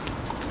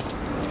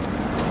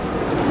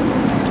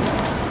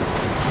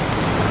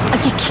 Are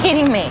you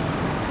kidding me?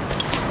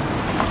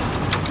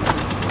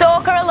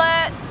 Stalker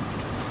alert!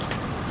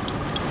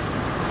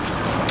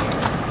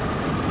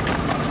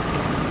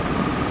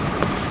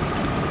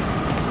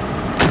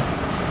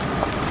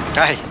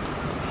 Hey,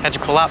 how'd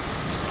you pull up?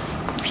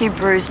 A few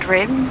bruised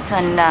ribs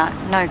and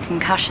no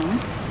concussion.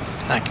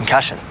 No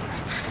concussion.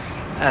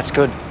 That's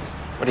good.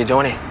 What are you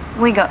doing here?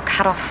 We got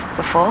cut off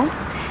before.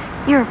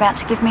 You were about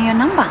to give me your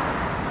number.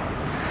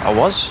 I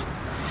was?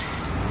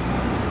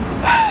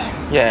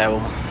 Yeah,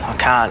 well, I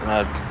can't.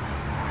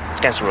 It's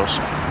against the rules.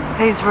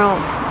 Whose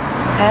rules?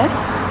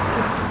 Hers?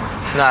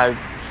 No,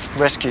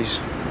 rescues.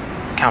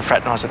 Can't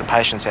fraternise with the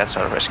patients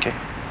outside of rescue.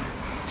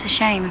 It's a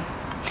shame.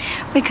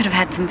 We could have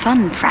had some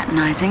fun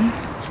fraternising.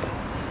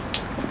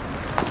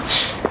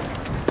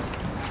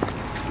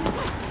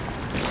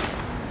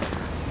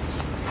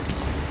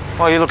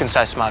 Why are you looking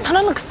so smug? I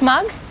don't look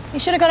smug. You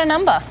should have got a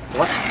number.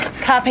 What?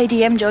 Carpe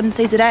diem, Jordan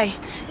sees a day.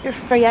 You're a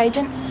free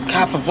agent.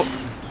 Carpe, what?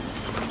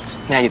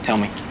 Now you tell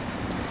me.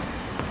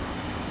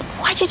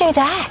 Why'd you do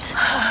that?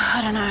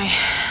 I don't know.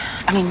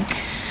 I mean,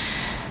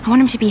 I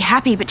want him to be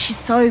happy, but she's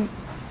so...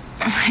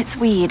 It's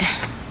weird.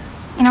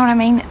 You know what I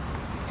mean?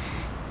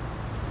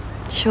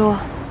 Sure.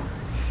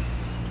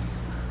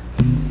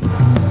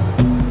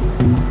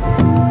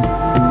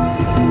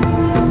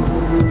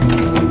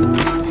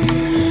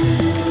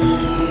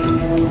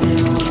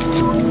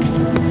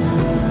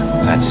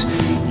 That's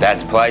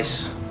Dad's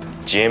place,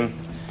 gym,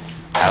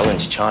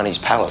 Alan's Chinese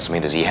palace. I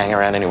mean, does he hang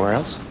around anywhere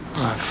else?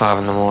 5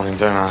 in the morning,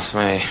 don't ask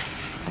me.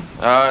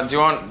 Do you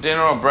want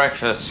dinner or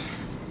breakfast?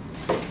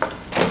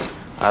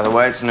 Either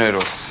way, it's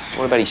noodles.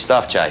 What about his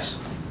stuff, Chase?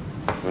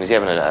 I mean, is he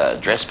having a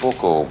dress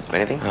book or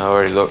anything? I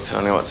already looked.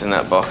 Tell me what's in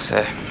that box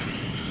there.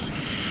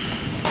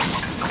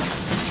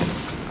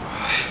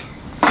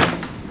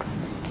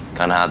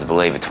 Kinda hard to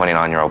believe a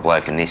 29-year-old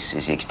bloke and this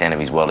is the extent of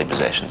his worldly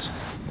possessions.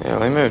 Yeah,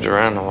 well, he moved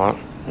around a lot.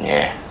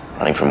 Yeah,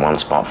 running from one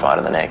spot fire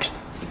to the next.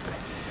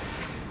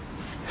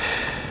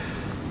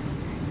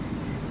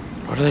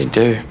 What did he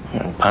do?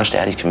 Well, punched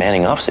out his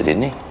commanding officer,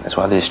 didn't he? That's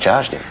why they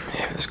discharged him.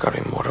 Yeah, but there's got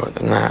to be more to it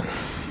than that.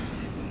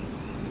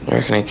 You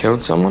reckon he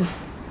killed someone?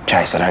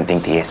 Chase, I don't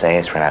think the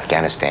SAS ran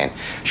Afghanistan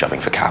shopping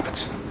for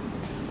carpets.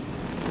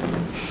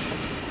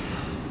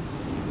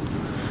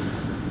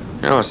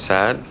 You know what's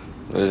sad?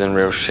 That he's in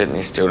real shit and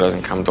he still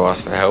doesn't come to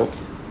us for help.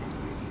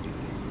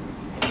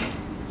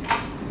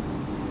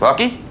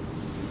 Lockie?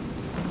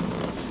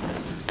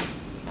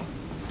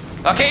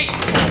 Lockie!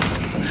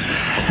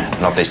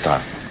 Not this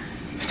time.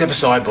 Step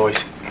aside,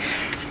 boys.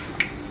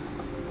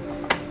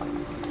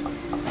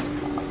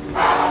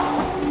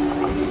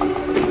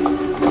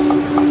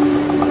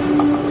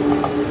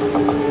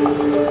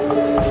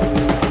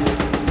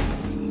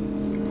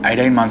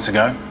 "18 months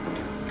ago,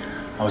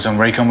 I was on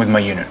recon with my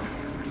unit.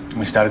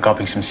 We started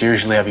copping some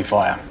seriously heavy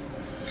fire.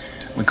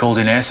 We called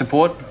in air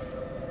support,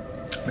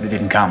 but it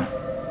didn't come.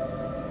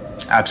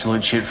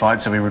 Absolute shit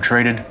fight, so we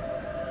retreated.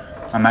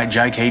 My mate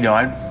Jake, he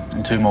died,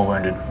 and 2 more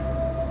wounded.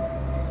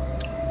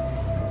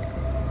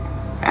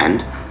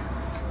 And?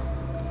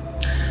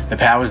 The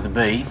powers that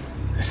be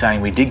are saying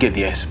we did get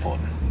the air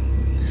support.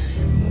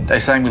 They're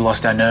saying we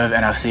lost our nerve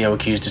and our CO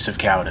accused us of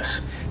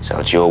cowardice. So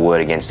it's your word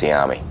against the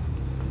army.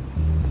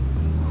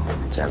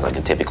 Sounds like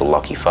a typical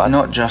Lockie fight.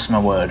 Not just my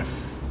word.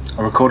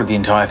 I recorded the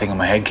entire thing on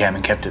my head cam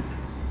and kept it.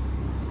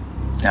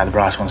 Now the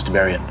brass wants to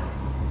bury it.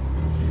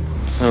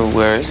 Oh,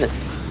 where is it?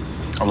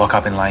 I'll lock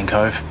up in Lane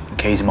Cove. The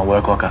key's in my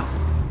work locker.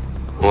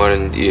 Why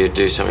didn't you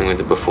do something with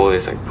it before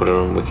this, like put it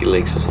on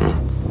WikiLeaks or something?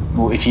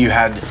 Well, if you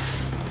had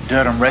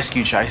dirt on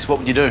rescue, Chase, what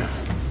would you do?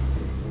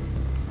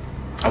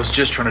 I was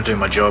just trying to do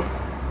my job.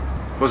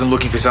 Wasn't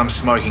looking for some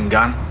smoking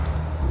gun.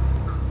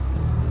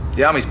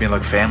 The army's been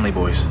like family,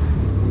 boys.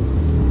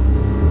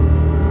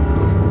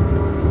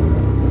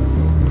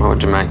 What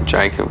would your mate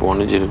Jacob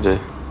wanted you to do?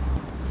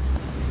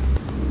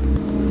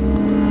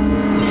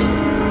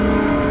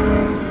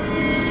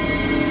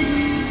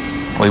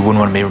 Well, he wouldn't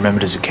want to be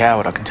remembered as a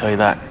coward, I can tell you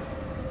that.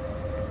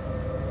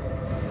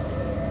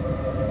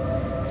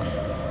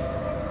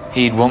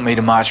 He'd want me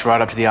to march right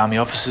up to the army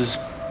officers,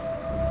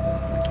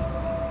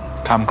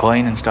 come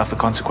clean and stuff the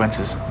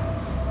consequences.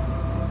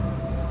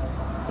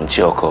 It's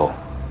your call.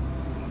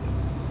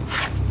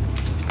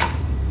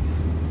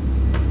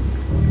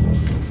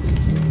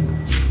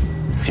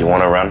 If you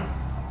want to run,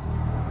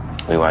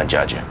 we won't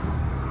judge you.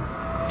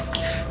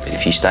 But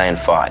if you stay and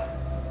fight,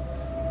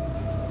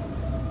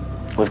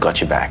 we've got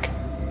your back.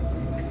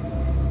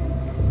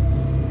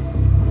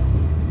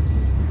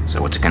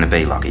 So what's it going to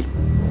be, Lockie?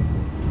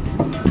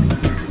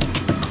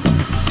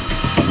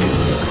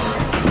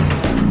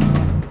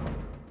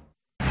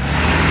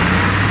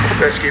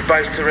 Rescue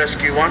base to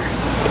Rescue 1.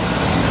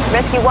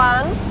 Rescue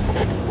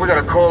 1? We got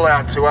a call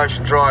out to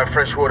Ocean Drive,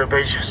 Freshwater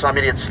Beach. Some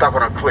idiot stuck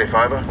on a cliff,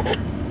 over.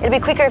 It'd be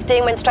quicker if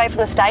Dean went straight from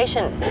the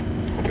station.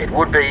 It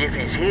would be if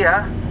he's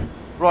here.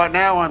 Right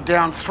now I'm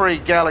down 3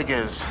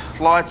 Gallaghers.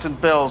 Lights and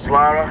bells,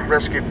 Lara.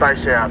 Rescue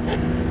base out.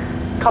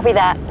 Copy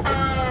that.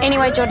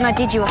 Anyway, Jordan, I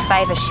did you a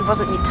favour. She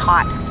wasn't your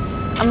type.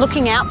 I'm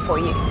looking out for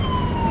you.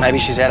 Maybe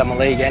she's out of my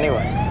league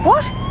anyway.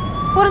 What?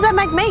 What does that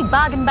make me?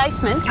 Bargain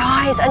basement?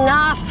 Guys,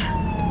 enough.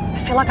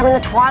 I feel like I'm in the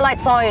Twilight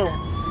Zone.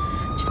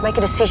 Just make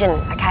a decision,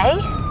 okay?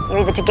 You're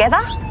either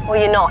together or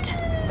you're not.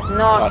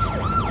 Not.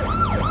 Right.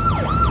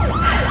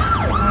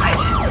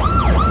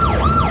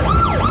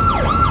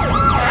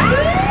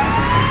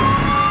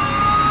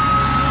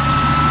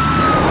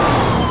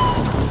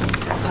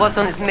 So what's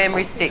on this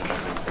memory stick?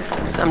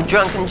 Some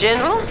drunken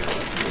general?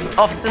 Some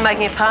officer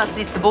making a pass at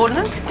his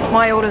subordinate?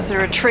 My orders are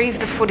retrieve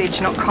the footage,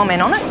 not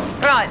comment on it.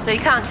 Right, so you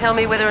can't tell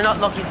me whether or not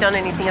Lockie's done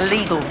anything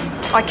illegal.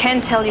 I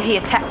can tell you he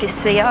attacked his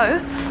CO.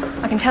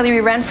 I can tell you he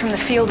ran from the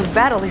field of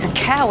battle. He's a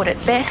coward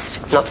at best.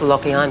 Not the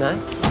Lockie I know.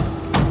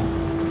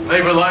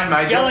 Leave her alone,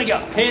 Major. Gallagher,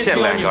 hands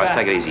Settle down, behind your guys. back.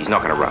 Take it easy. He's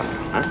not going to run.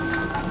 Huh?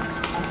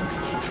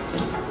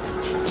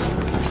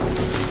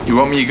 You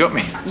want me, you got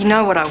me. You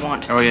know what I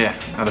want. Oh, yeah.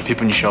 Another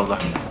pip on your shoulder.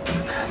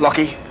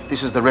 Lockie,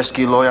 this is the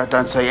rescue lawyer.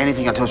 Don't say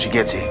anything until she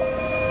gets here.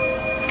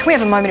 Can we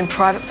have a moment in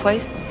private,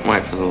 please?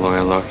 Wait for the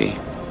lawyer, Lockie.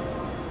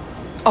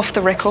 Off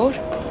the record?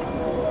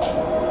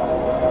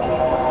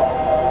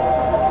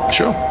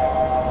 Sure.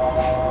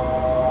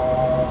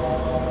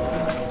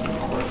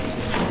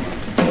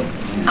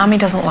 Army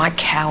doesn't like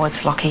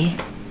cowards, Lockie.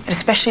 It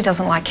especially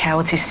doesn't like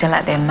cowards who sell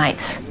out their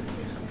mates.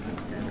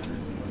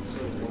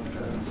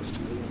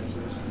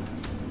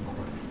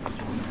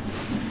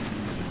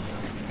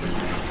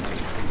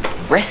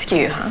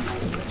 Rescue, huh?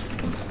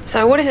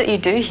 So what is it you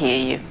do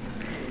here? You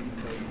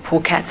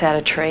pull cats out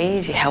of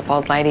trees, you help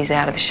old ladies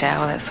out of the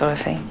shower, that sort of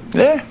thing?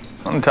 Yeah,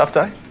 on a tough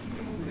day.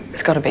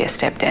 It's got to be a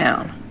step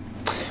down.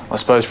 I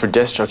suppose for a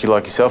desk jockey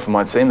like yourself, it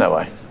might seem that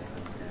way.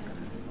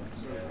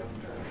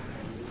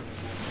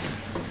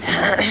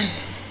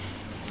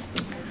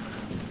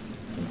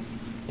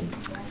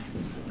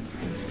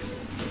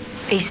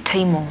 East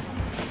Timor.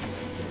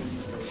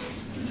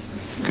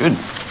 Good.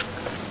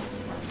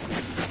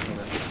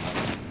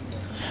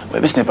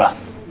 Whippersnipper.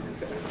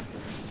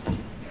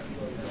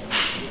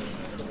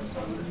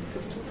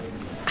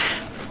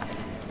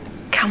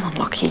 Come on,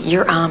 Lockie,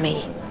 you're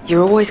Army.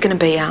 You're always going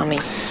to be Army.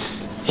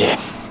 Yeah.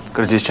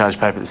 Got a discharge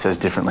paper that says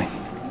differently.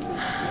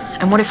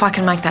 And what if I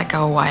can make that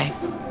go away?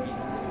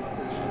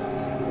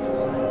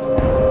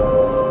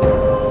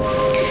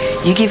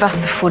 You give us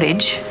the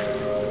footage,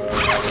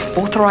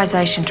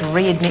 authorisation to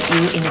readmit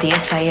you into the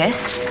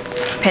SAS,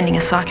 pending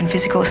a psych and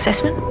physical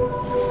assessment.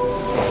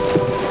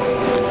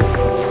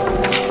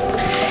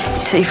 You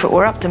see, if it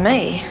were up to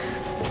me,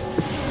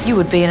 you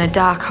would be in a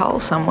dark hole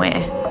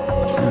somewhere.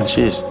 Oh,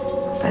 cheers.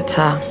 But,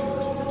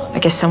 I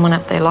guess someone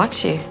up there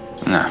likes you.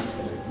 No.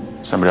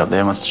 Somebody up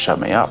there wants to shut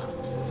me up.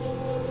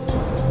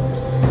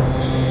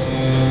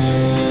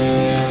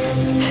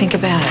 Think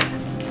about it.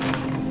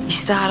 You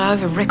start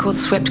over, record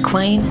swept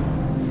clean.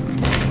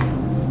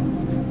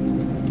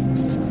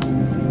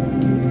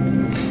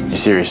 You're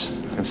serious?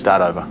 I can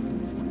start over.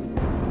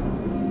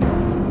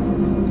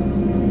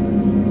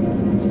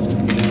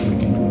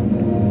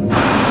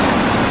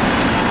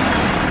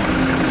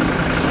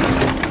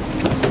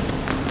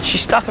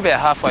 She's stuck about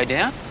halfway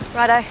down.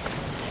 Righto.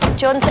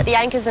 Jordan, set the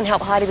anchors and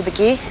help Heidi with the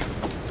gear.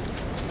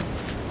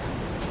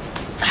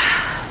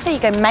 There you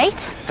go, mate.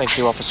 Thank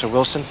you, Officer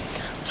Wilson.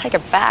 Take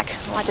it back.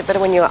 I liked it better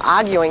when you were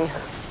arguing.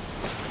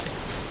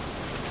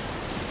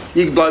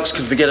 You blokes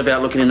can forget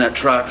about looking in that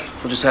truck.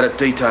 I just had it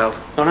detailed.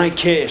 I don't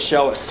care.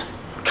 Show us.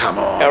 Come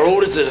on. Our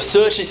orders are to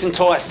search this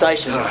entire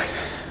station. Right.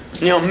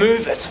 Now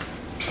move it.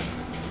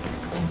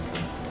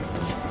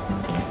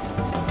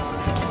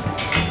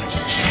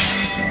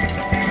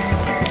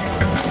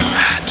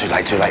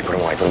 Too late. Put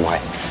them away.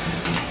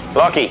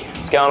 Lockie,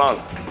 what's going on?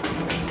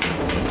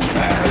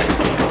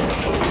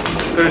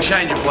 Got a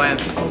change of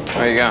plans.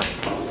 Where you going?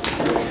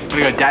 I'm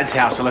gonna go to Dad's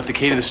house. I left the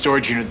key to the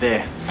storage unit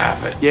there.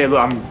 Yeah, look,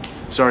 I'm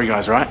sorry,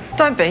 guys, right?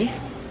 Don't be.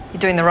 You're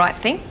doing the right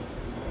thing.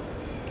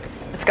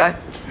 Let's go.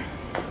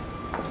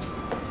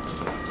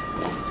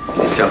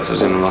 Did you tell us it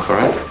was in the locker,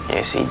 right?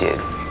 Yes, he did.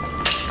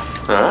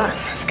 All right,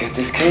 let's get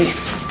this key.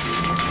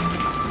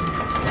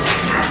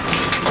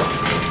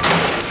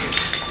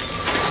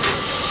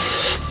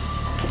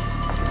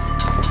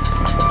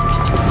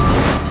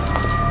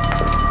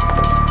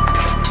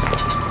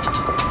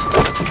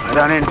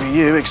 I don't envy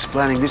you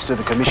explaining this to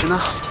the Commissioner.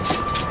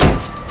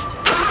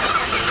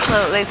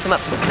 Well, at least I'm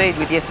up to speed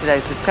with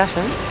yesterday's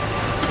discussions.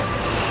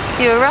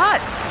 You were right.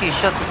 A few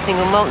shots of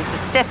single malt into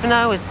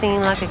Stefano was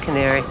singing like a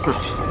canary.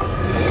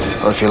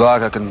 Well, if you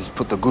like, I can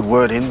put the good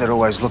word in. They're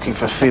always looking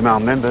for female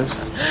members.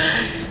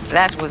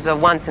 That was a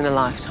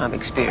once-in-a-lifetime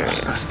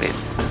experience,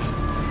 Fitz.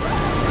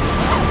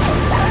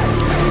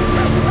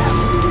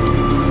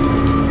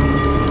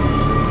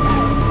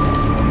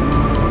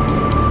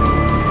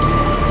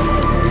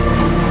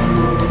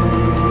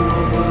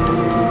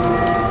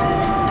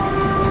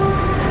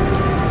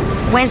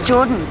 Where's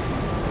Jordan?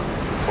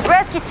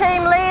 Rescue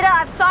team leader,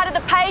 I've sighted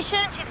the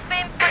patient. She's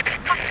been...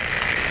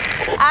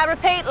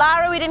 Repeat,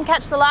 Lara, we didn't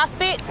catch the last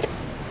bit.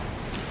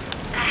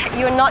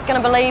 You're not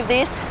going to believe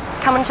this.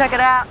 Come and check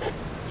it out.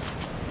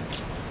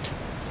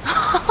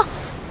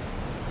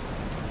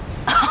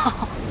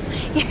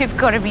 You've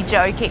got to be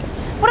joking.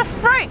 What a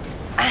fruit.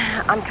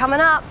 I'm coming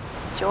up.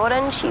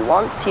 Jordan, she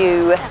wants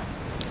you.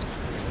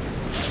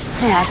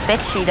 Yeah, I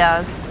bet she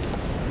does.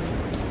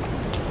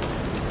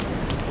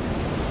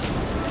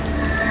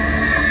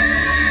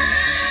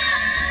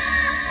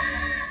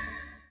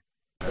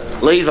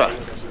 Leave her.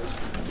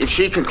 If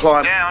she can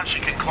climb... Down, she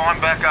can climb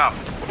back up.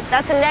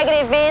 That's a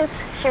negative,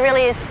 Vince. She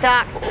really is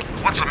stuck.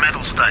 What's the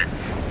mental state?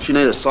 She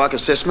need a psych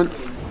assessment?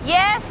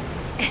 Yes.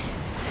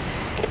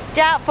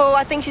 Doubtful.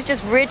 I think she's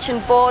just rich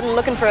and bored and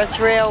looking for a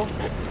thrill.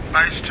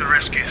 Base to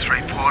Rescue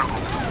 3 portable.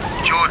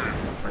 Jordan.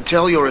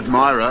 Tell your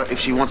admirer if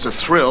she wants a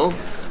thrill,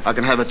 I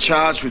can have her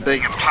charged with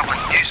being a public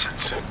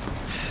nuisance.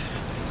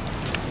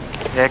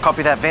 Yeah,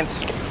 copy that,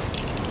 Vince.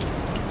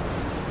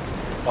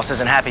 Boss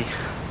isn't happy.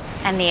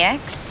 And the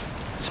ex?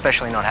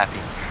 Especially not happy.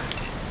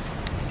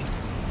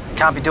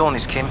 Can't be doing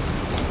this, Kim.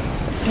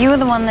 You were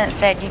the one that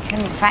said you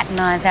couldn't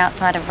fraternise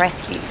outside of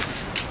rescues.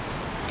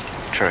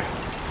 True.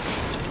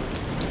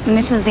 And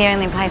this is the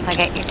only place I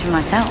get you to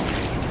myself.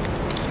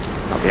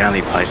 Not the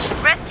only place.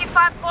 Rescue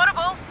 5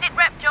 portable. Sit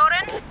rep,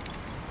 Jordan.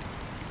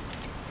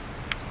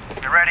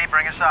 You ready?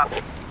 Bring us up.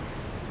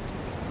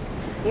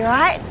 You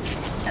right?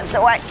 That's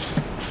the way.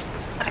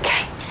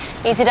 Okay.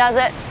 Easy does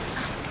it.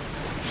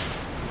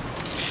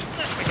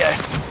 There we go.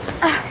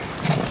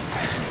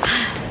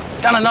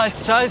 Done her nose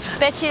to toes.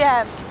 Bet you'd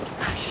have.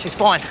 She's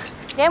fine.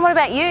 Yeah, and what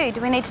about you?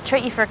 Do we need to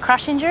treat you for a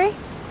crush injury?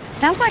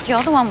 Sounds like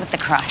you're the one with the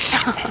crush.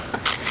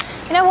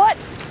 You know what?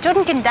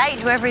 Jordan can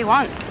date whoever he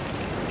wants.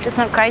 Just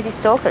not crazy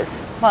stalkers.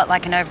 What,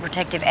 like an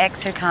overprotective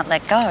ex who can't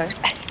let go?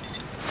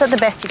 Is that the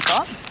best you've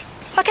got?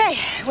 Okay,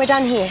 we're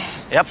done here.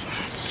 Yep.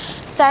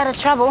 Stay out of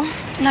trouble.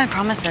 No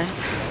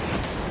promises.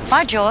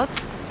 Bye,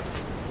 Jords.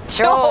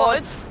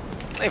 Jords?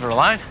 Leave her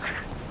alone.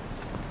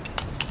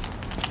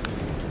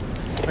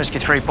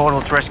 Rescue 3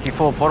 portable to Rescue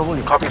 4 portable.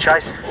 You copy,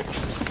 Chase?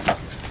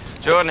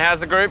 Jordan, how's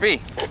the groupie?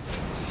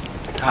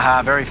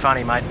 Haha, very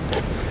funny, mate.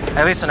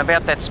 Hey, listen,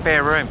 about that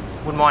spare room.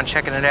 Wouldn't mind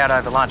checking it out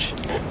over lunch.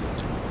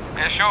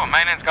 Yeah, sure.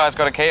 Maintenance guy's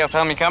got a key. I'll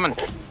tell him you're coming.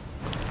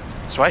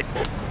 Sweet.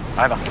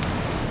 Over.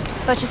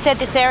 Thought you said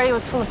this area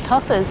was full of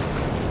tossers.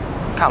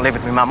 Can't live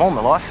with me mum all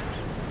my life.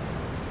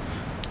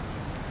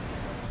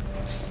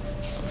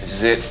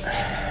 This is it.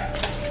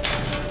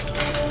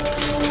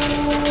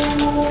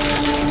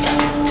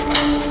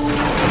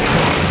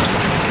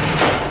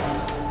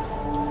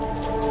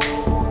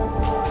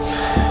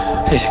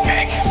 Piece of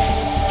cake.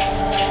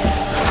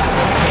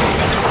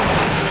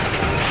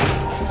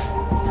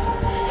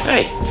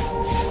 Hey.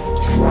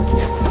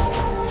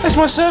 Where's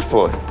my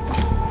surfboard?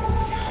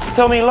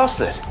 Tell me you lost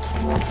it.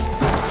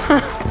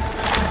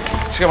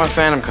 Just got my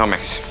Phantom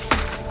comics.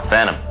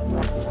 Phantom?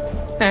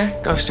 Yeah,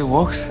 Ghost Still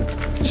Walks.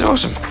 It's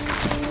awesome.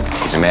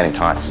 He's a man in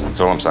tights, that's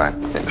all I'm saying.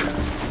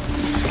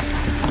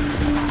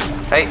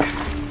 Hey.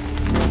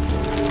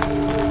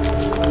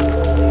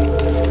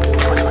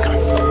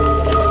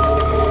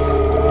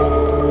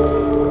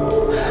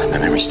 No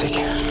memory stick.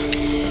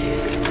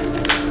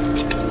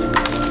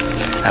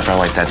 How far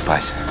away's Dad's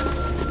place?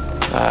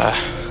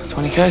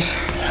 20 k's.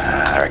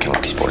 I reckon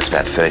Lockie's bought us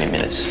about 30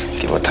 minutes,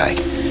 give or take.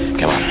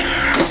 Come on.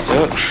 Let's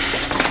do it.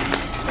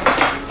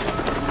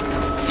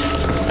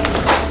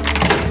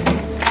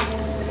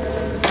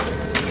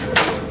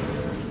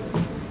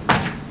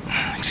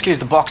 Excuse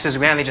the boxes,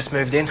 we only just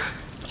moved in.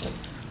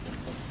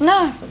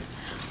 No,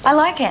 I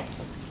like it.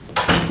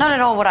 Not at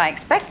all what I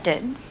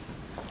expected.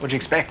 What'd you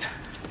expect?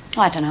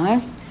 I don't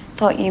know.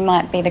 Thought you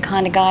might be the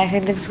kind of guy who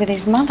lives with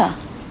his mother.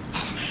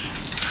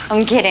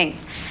 I'm kidding.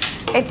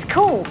 It's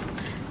cool.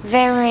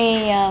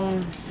 Very,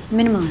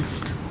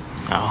 minimalist.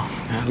 Oh,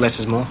 yeah, less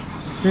is more.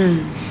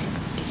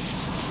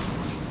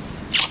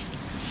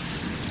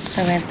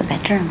 So where's the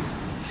bedroom?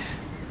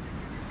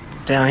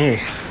 Down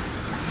here.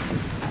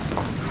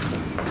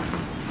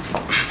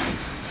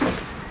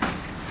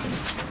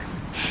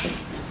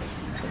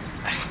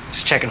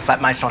 Just checking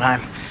flatmate's not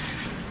home.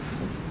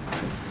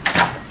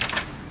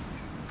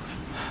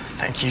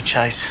 Thank you,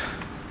 Chase.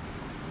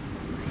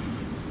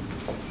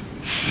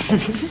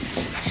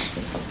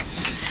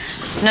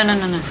 No.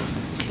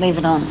 Leave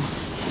it on.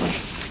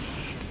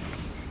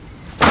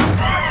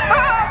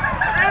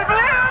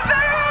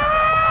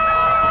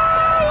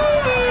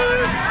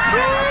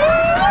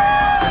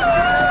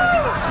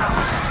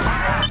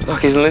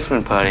 Lockie's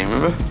enlistment party,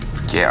 remember?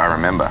 Yeah, I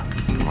remember.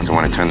 I was the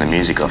one who turned the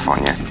music off on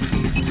you.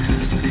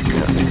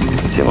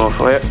 Tip more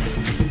for you.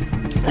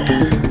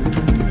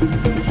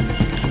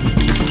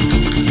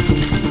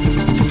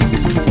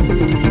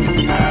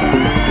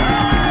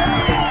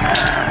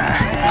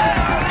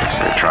 It's a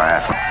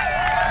triathlon.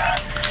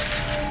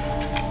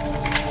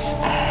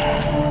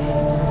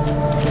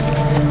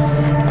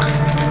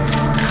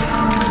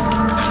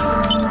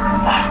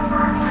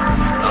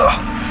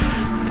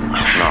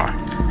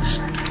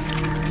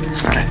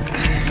 It's not it.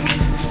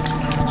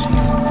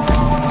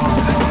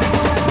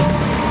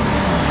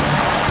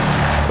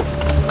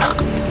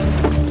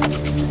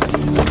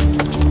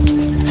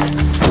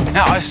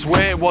 No, I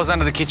swear it was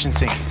under the kitchen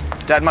sink.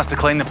 Dad must have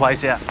cleaned the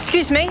place out.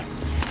 Excuse me?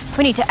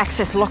 We need to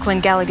access Lachlan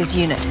Gallagher's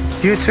unit.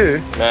 You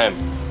too? Ma'am.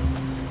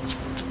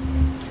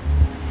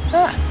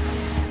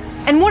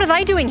 And what are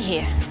they doing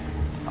here?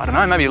 I don't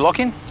know, maybe lock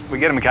in? We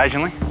get him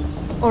occasionally.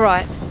 All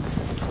right.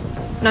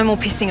 No more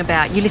pissing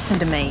about. You listen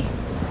to me.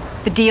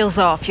 The deal's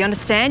off, you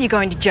understand? You're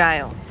going to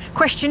jail.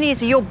 Question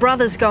is, are your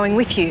brothers going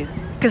with you?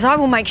 Because I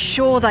will make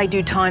sure they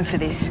do time for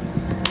this.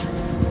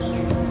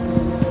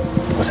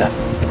 What's that?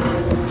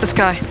 Let's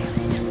go.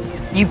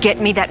 You get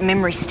me that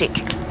memory stick.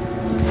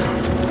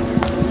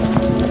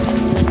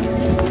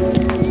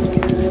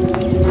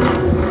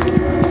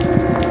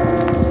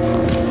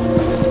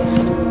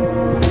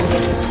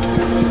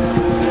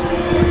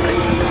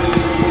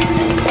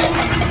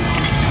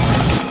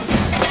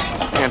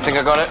 You think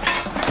I got it?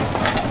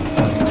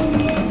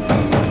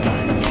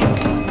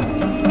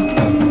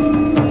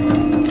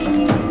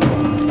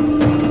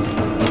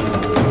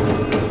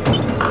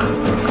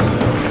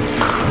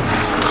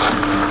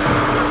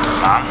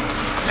 Mum,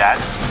 Dad,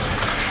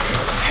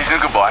 this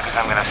isn't goodbye because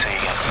I'm going to see you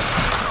again.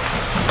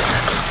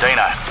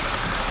 Dino,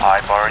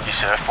 I borrowed your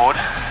surfboard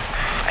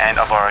and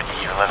I borrowed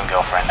your Year 11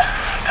 girlfriend,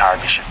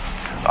 Tara Bishop.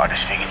 I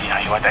just figured,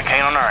 you weren't that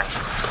keen on her and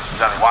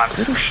there's only one.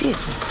 Little shit.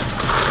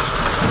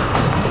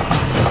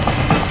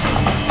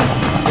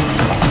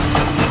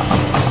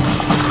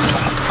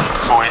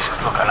 Boys,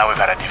 look, I know we've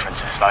had our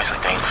differences, mostly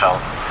Dean's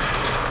fault.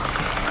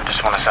 I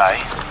just want to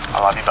say, I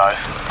love you both.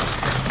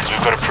 Because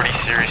we've got a pretty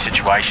serious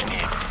situation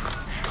here.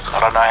 I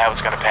don't know how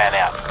it's going to pan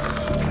out.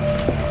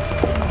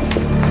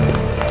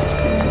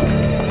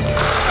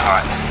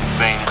 Alright, it's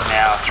been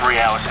now 3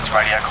 hours since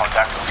radio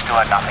contact and we still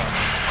had nothing.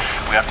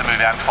 We have to move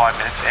out in 5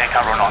 minutes, air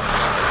cover or not.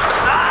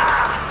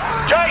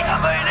 Jake!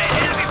 I've been in,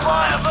 enemy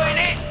fire, I've been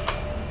in!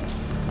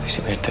 At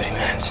least about 30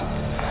 minutes.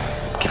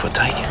 Give or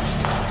take.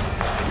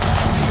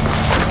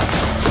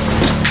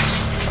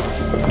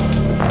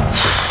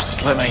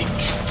 Just let me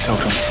talk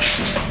to him.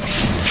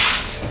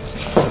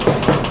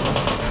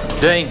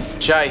 Dean,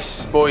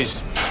 Chase,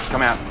 boys,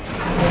 come out.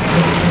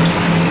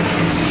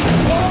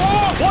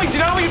 Whoa, boys, you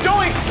know what you're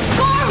doing?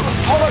 Go!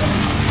 Hold on.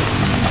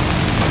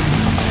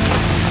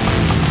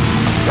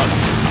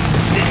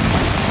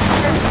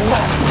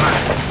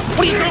 What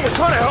are you doing? We're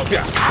trying to help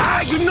you.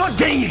 You're not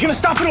Dean. You're going to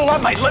stuff it all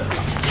up, mate.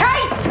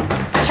 Chase!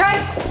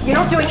 Chase! You're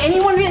not doing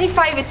anyone any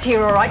favours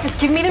here, all right? Just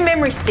give me the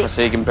memory stick.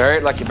 So you can bury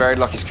it like you buried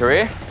Lockie's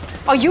career?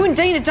 Oh, you and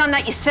Dean have done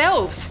that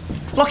yourselves.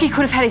 Lockie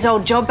could have had his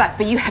old job back,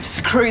 but you have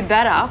screwed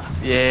that up.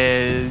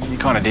 Yeah, you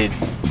kind of did.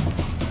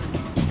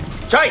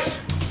 Chase!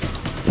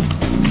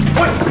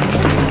 What?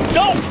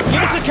 No!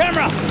 Give us the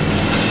camera!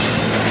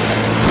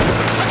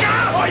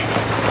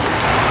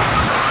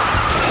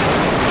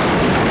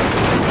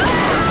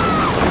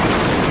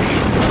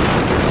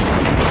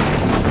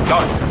 Go,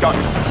 go.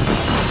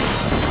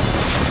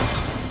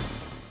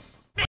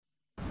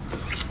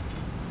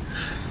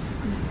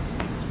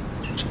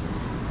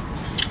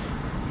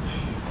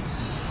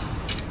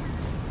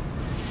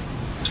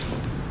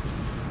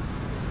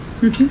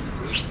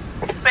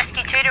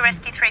 Rescue 2 to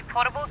Rescue 3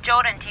 Portable.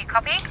 Jordan, do you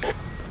copy?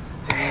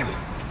 Damn.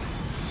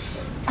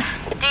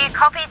 Do you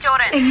copy,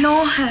 Jordan?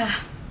 Ignore her.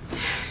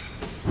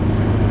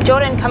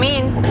 Jordan, come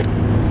in.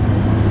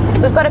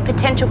 We've got a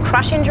potential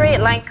crush injury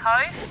at Lane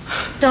Cove.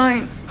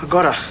 Don't. I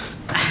got her.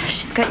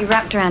 She's got you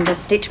wrapped around her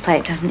stitch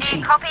plate, doesn't Do she?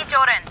 you copy,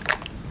 Jordan?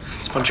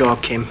 It's my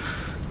job, Kim.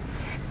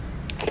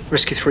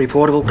 Rescue 3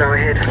 Portable, go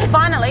ahead.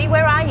 Finally,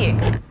 where are you?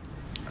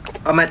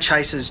 I'm at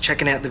Chase's,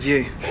 checking out the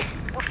view.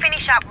 We'll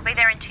finish up. We'll be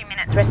there in 2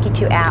 minutes. Rescue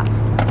 2 out.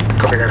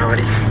 Copy that,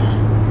 Heidi.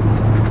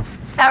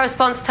 Our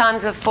response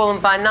times have fallen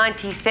by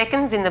 90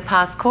 seconds in the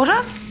past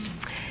quarter,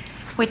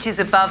 which is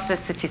above the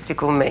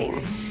statistical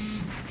mean.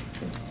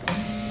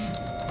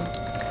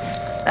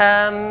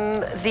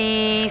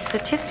 The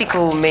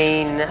statistical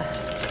mean...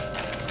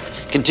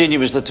 Continue,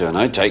 Miss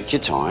Letourneau. Take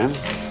your time.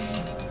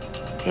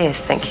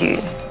 Yes, thank you.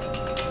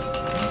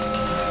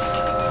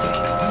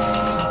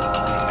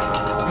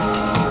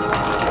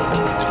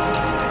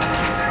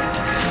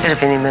 It's better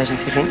be an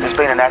emergency, Vince. There's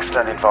been an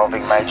accident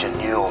involving Major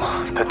Newell.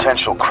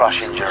 Potential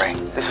crush injury.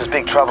 This is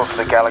big trouble for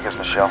the Gallaghers,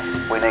 Michelle.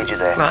 We need you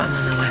there. Right, I'm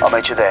on the way. I'll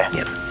meet you there.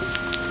 Yep.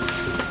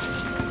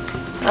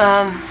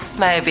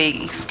 May I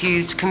be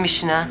excused,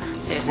 Commissioner?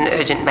 There's an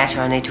urgent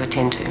matter I need to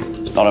attend to.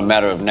 It's not a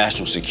matter of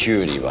national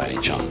security by any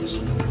chance.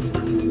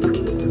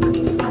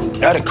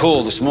 I had a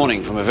call this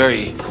morning from a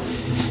very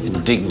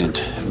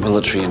indignant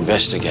military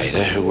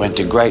investigator who went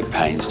to great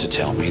pains to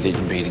tell me that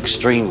you'd been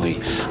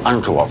extremely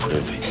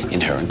uncooperative in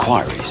her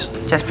inquiries.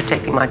 Just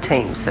protecting my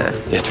team, sir.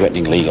 They're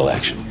threatening legal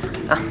action.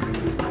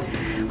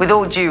 With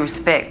all due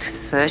respect,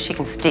 sir, she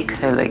can stick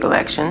her legal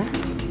action.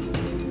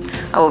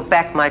 I will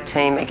back my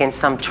team against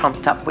some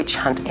trumped-up witch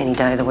hunt any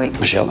day of the week.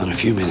 Michelle, in a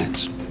few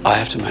minutes, I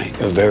have to make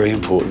a very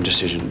important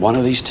decision. One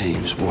of these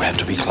teams will have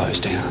to be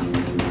closed down.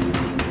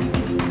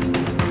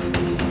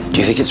 Do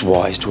you think it's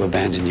wise to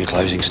abandon your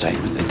closing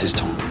statement at this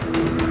time?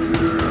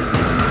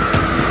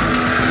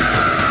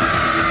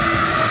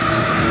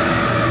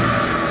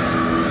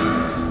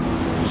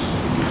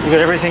 You got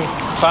everything?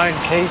 Phone,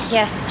 keys?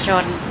 Yes,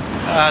 Jordan.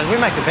 Did we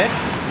make a bet?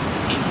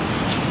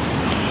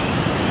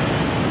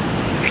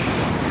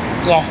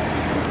 Yes.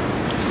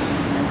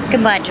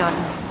 Goodbye, Jordan.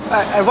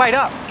 Wait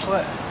up.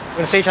 We're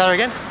gonna see each other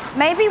again?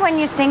 Maybe when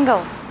you're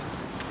single.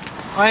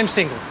 I am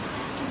single.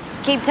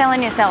 Keep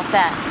telling yourself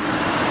that.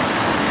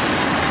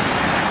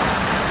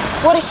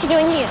 What is she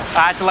doing here?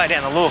 I had to lay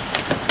down the law.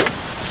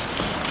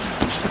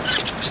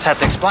 Just had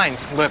to explain.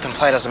 Work and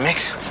play doesn't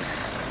mix.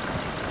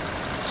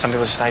 Some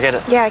people just don't get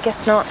it. Yeah, I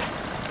guess not.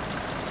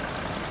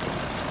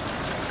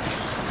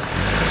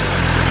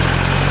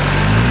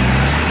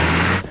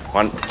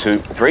 One, two,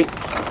 three.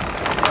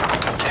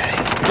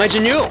 Major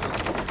Newell.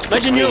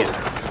 Major Newell.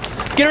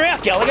 Get her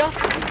out, Gallagher.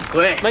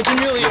 Claire. Major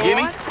Newell, you hear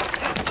me? all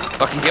right?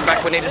 Lucky, get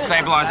back. We need to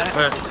stabilise it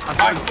first.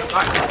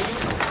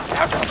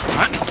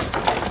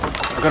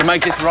 I've got to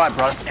make this right,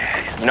 bro.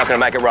 You're not going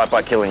to make it right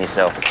by killing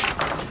yourself.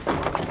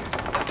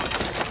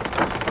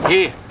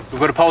 Here,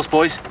 we've got a pulse,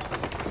 boys.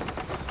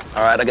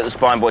 All right, I get the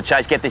spine board.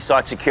 Chase, get this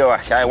site secure,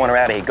 okay? I want her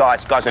out of here.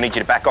 Guys, I need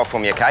you to back off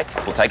from me, okay?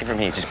 We'll take it from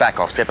here. Just back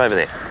off. Step over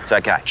there. It's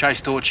okay.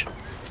 Chase, torch.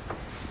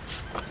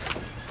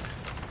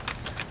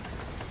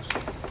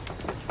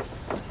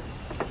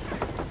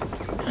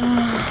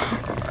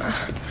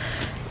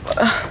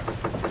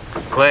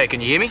 Claire,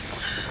 can you hear me?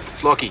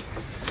 It's Lockie.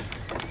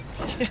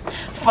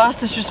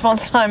 Fastest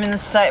response time in the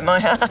state, my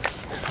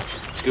ass.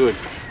 It's good.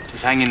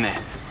 Just hang in there.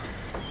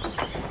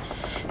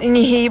 Didn't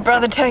you hear your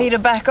brother tell you to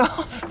back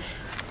off?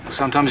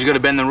 Sometimes you got to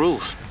bend the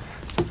rules.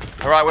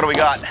 All right, what do we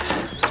got?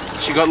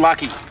 She got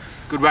lucky.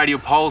 Good radial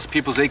pulse,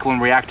 people's equal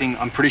and reacting.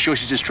 I'm pretty sure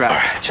she's just trapped. All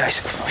right,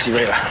 Chase. See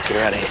Reva. Let's get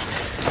her out of here.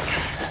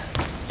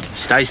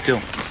 Stay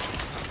still.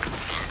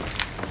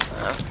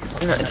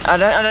 No,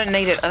 I don't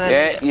need it. I don't need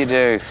it. You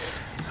do.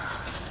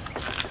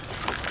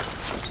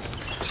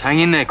 Just hang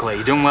in there, Claire.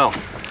 You're doing well.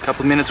 A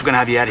couple of minutes, we're going to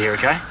have you out of here,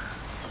 okay?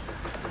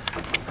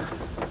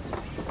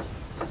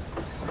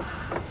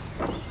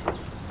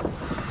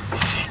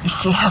 You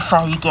see how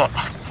far you get.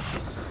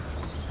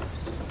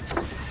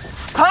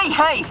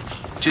 Hey!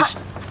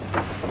 Just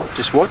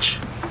watch.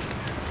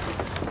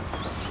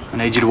 I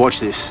need you to watch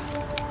this.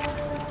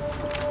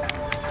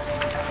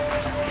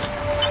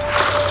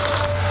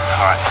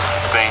 All right,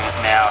 it's been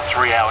now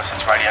 3 hours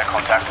since radio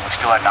contact and we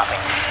still had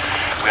nothing.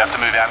 We have to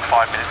move out in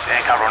 5 minutes,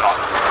 air cover or not.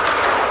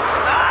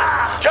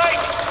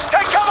 Jake!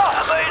 Take cover!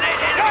 I've been hit,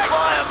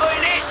 I've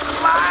been hit!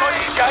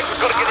 Jake,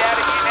 we've got to get out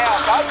of here now,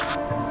 okay?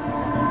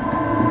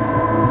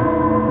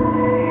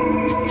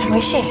 How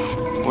is she?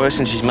 Worse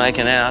than she's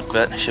making out,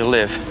 but she'll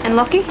live. And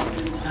Lockie?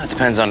 It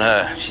depends on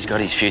her. She's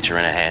got his future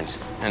in her hands.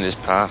 And his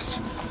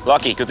past.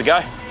 Lockie, good to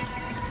go?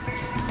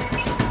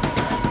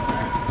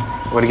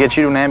 We're going to get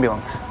you to an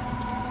ambulance.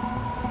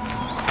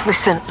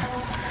 Listen,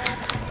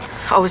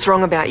 I was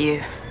wrong about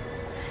you.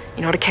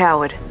 You're not a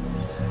coward.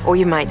 Or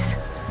your mates.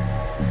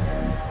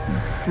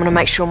 I'm gonna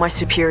make sure my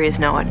superiors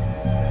know it.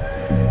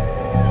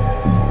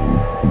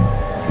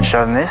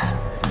 Show them this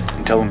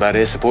and tell them about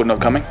air support not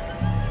coming.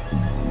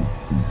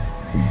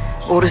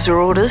 Orders are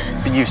orders.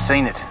 But you've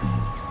seen it.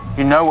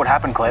 You know what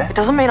happened, Claire. It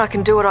doesn't mean I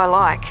can do what I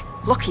like.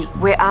 Lockie,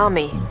 we're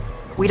army.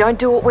 We don't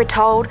do what we're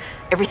told.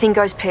 Everything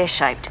goes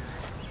pear-shaped.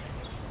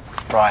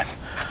 Right.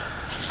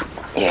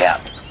 Yeah.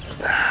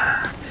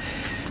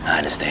 I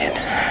understand.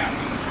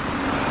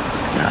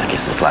 I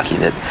guess it's lucky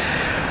that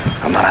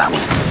I'm not army.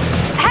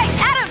 Hey,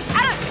 Adams!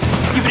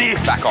 Give it here.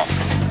 Back off.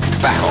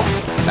 Back off.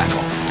 Back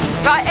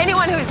off. Right,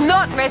 anyone who's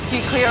not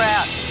rescued, clear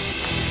out.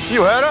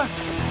 You heard her?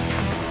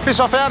 Piss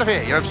off out of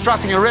here. You're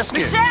obstructing a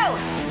rescue. Michelle!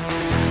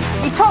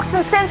 You talk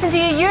some sense into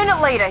your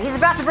unit leader. He's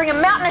about to bring a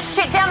mountain of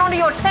shit down onto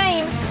your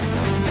team.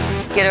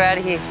 Get her out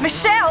of here.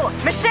 Michelle!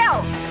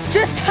 Michelle!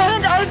 Just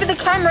hand over the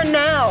camera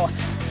now.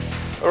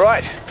 All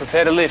right,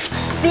 prepare to lift.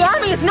 The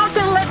army is not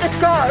going to let this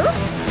go.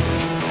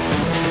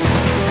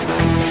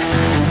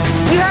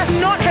 You have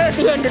not heard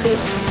the end of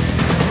this.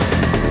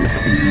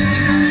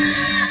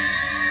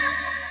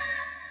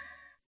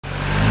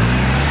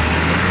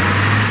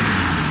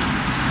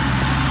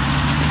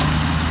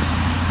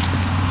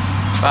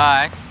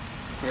 Bye.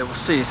 Yeah, we'll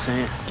see you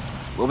soon.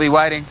 We'll be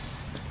waiting.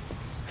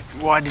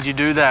 Why did you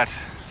do that?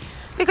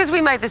 Because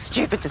we made the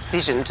stupid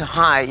decision to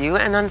hire you,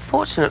 and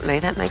unfortunately,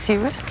 that makes you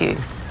rescue.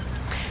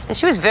 And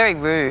she was very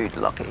rude,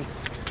 Lockie.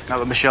 No,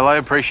 look, Michelle, I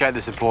appreciate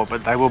the support,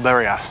 but they will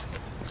bury us.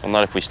 Well,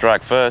 not if we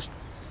strike first.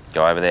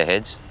 Go over their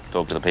heads,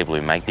 talk to the people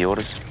who make the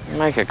orders.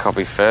 Make a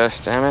copy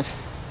first, damn it.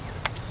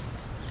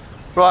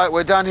 Right,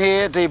 we're done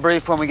here.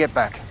 Debrief when we get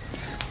back.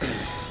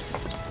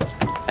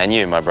 And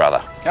you, my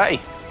brother. Hey.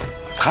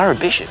 Tara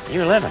Bishop,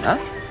 you're 11, huh?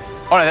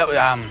 Oh, no, that was,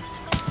 I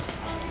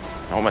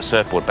want my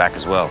surfboard back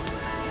as well.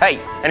 Hey,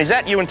 and is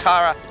that you and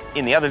Tara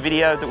in the other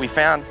video that we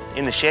found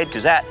in the shed?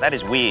 Because that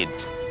is weird.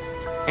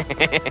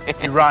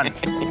 You run.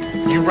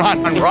 You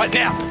run right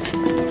now.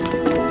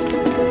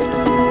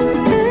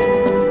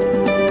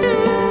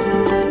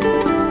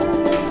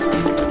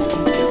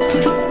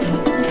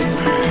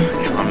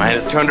 Come on, mate.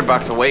 It's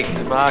 $200 a week.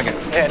 It's a bargain.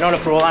 Yeah, not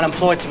if we're all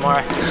unemployed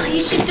tomorrow.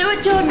 You should do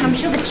it, Jordan. I'm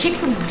sure the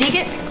chicks will dig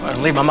it. I'd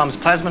leave my mum's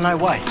plasma, no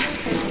way.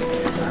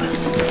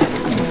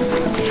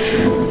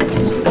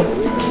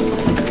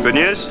 Good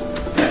news?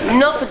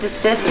 Not for Di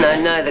Stefano,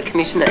 no. The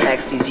Commissioner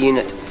axed his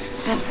unit.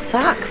 That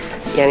sucks.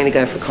 Yeah, I'm going to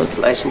go for a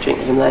consolation drink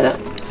with him later.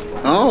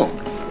 Oh.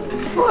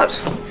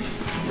 What?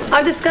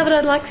 I discovered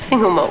I'd like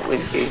single malt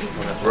whiskey.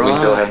 Right. We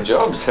still have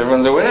jobs.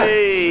 Everyone's a winner.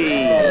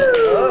 Hey!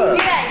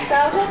 G'day,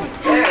 Sergeant.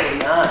 Very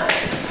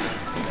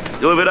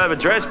nice. You're a bit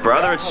overdressed,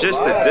 brother. It's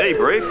just a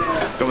debrief.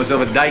 Got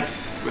myself a date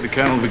with the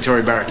Colonel of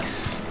Victoria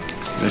Barracks.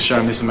 I'm going to show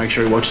him this and make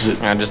sure he watches it.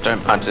 And just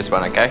don't punch this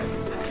one, okay?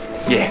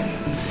 Yeah.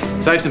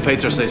 Save some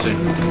pizza. I'll see you soon.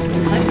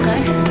 Hope so.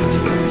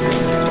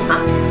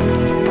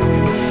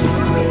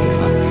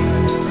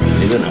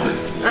 Never know.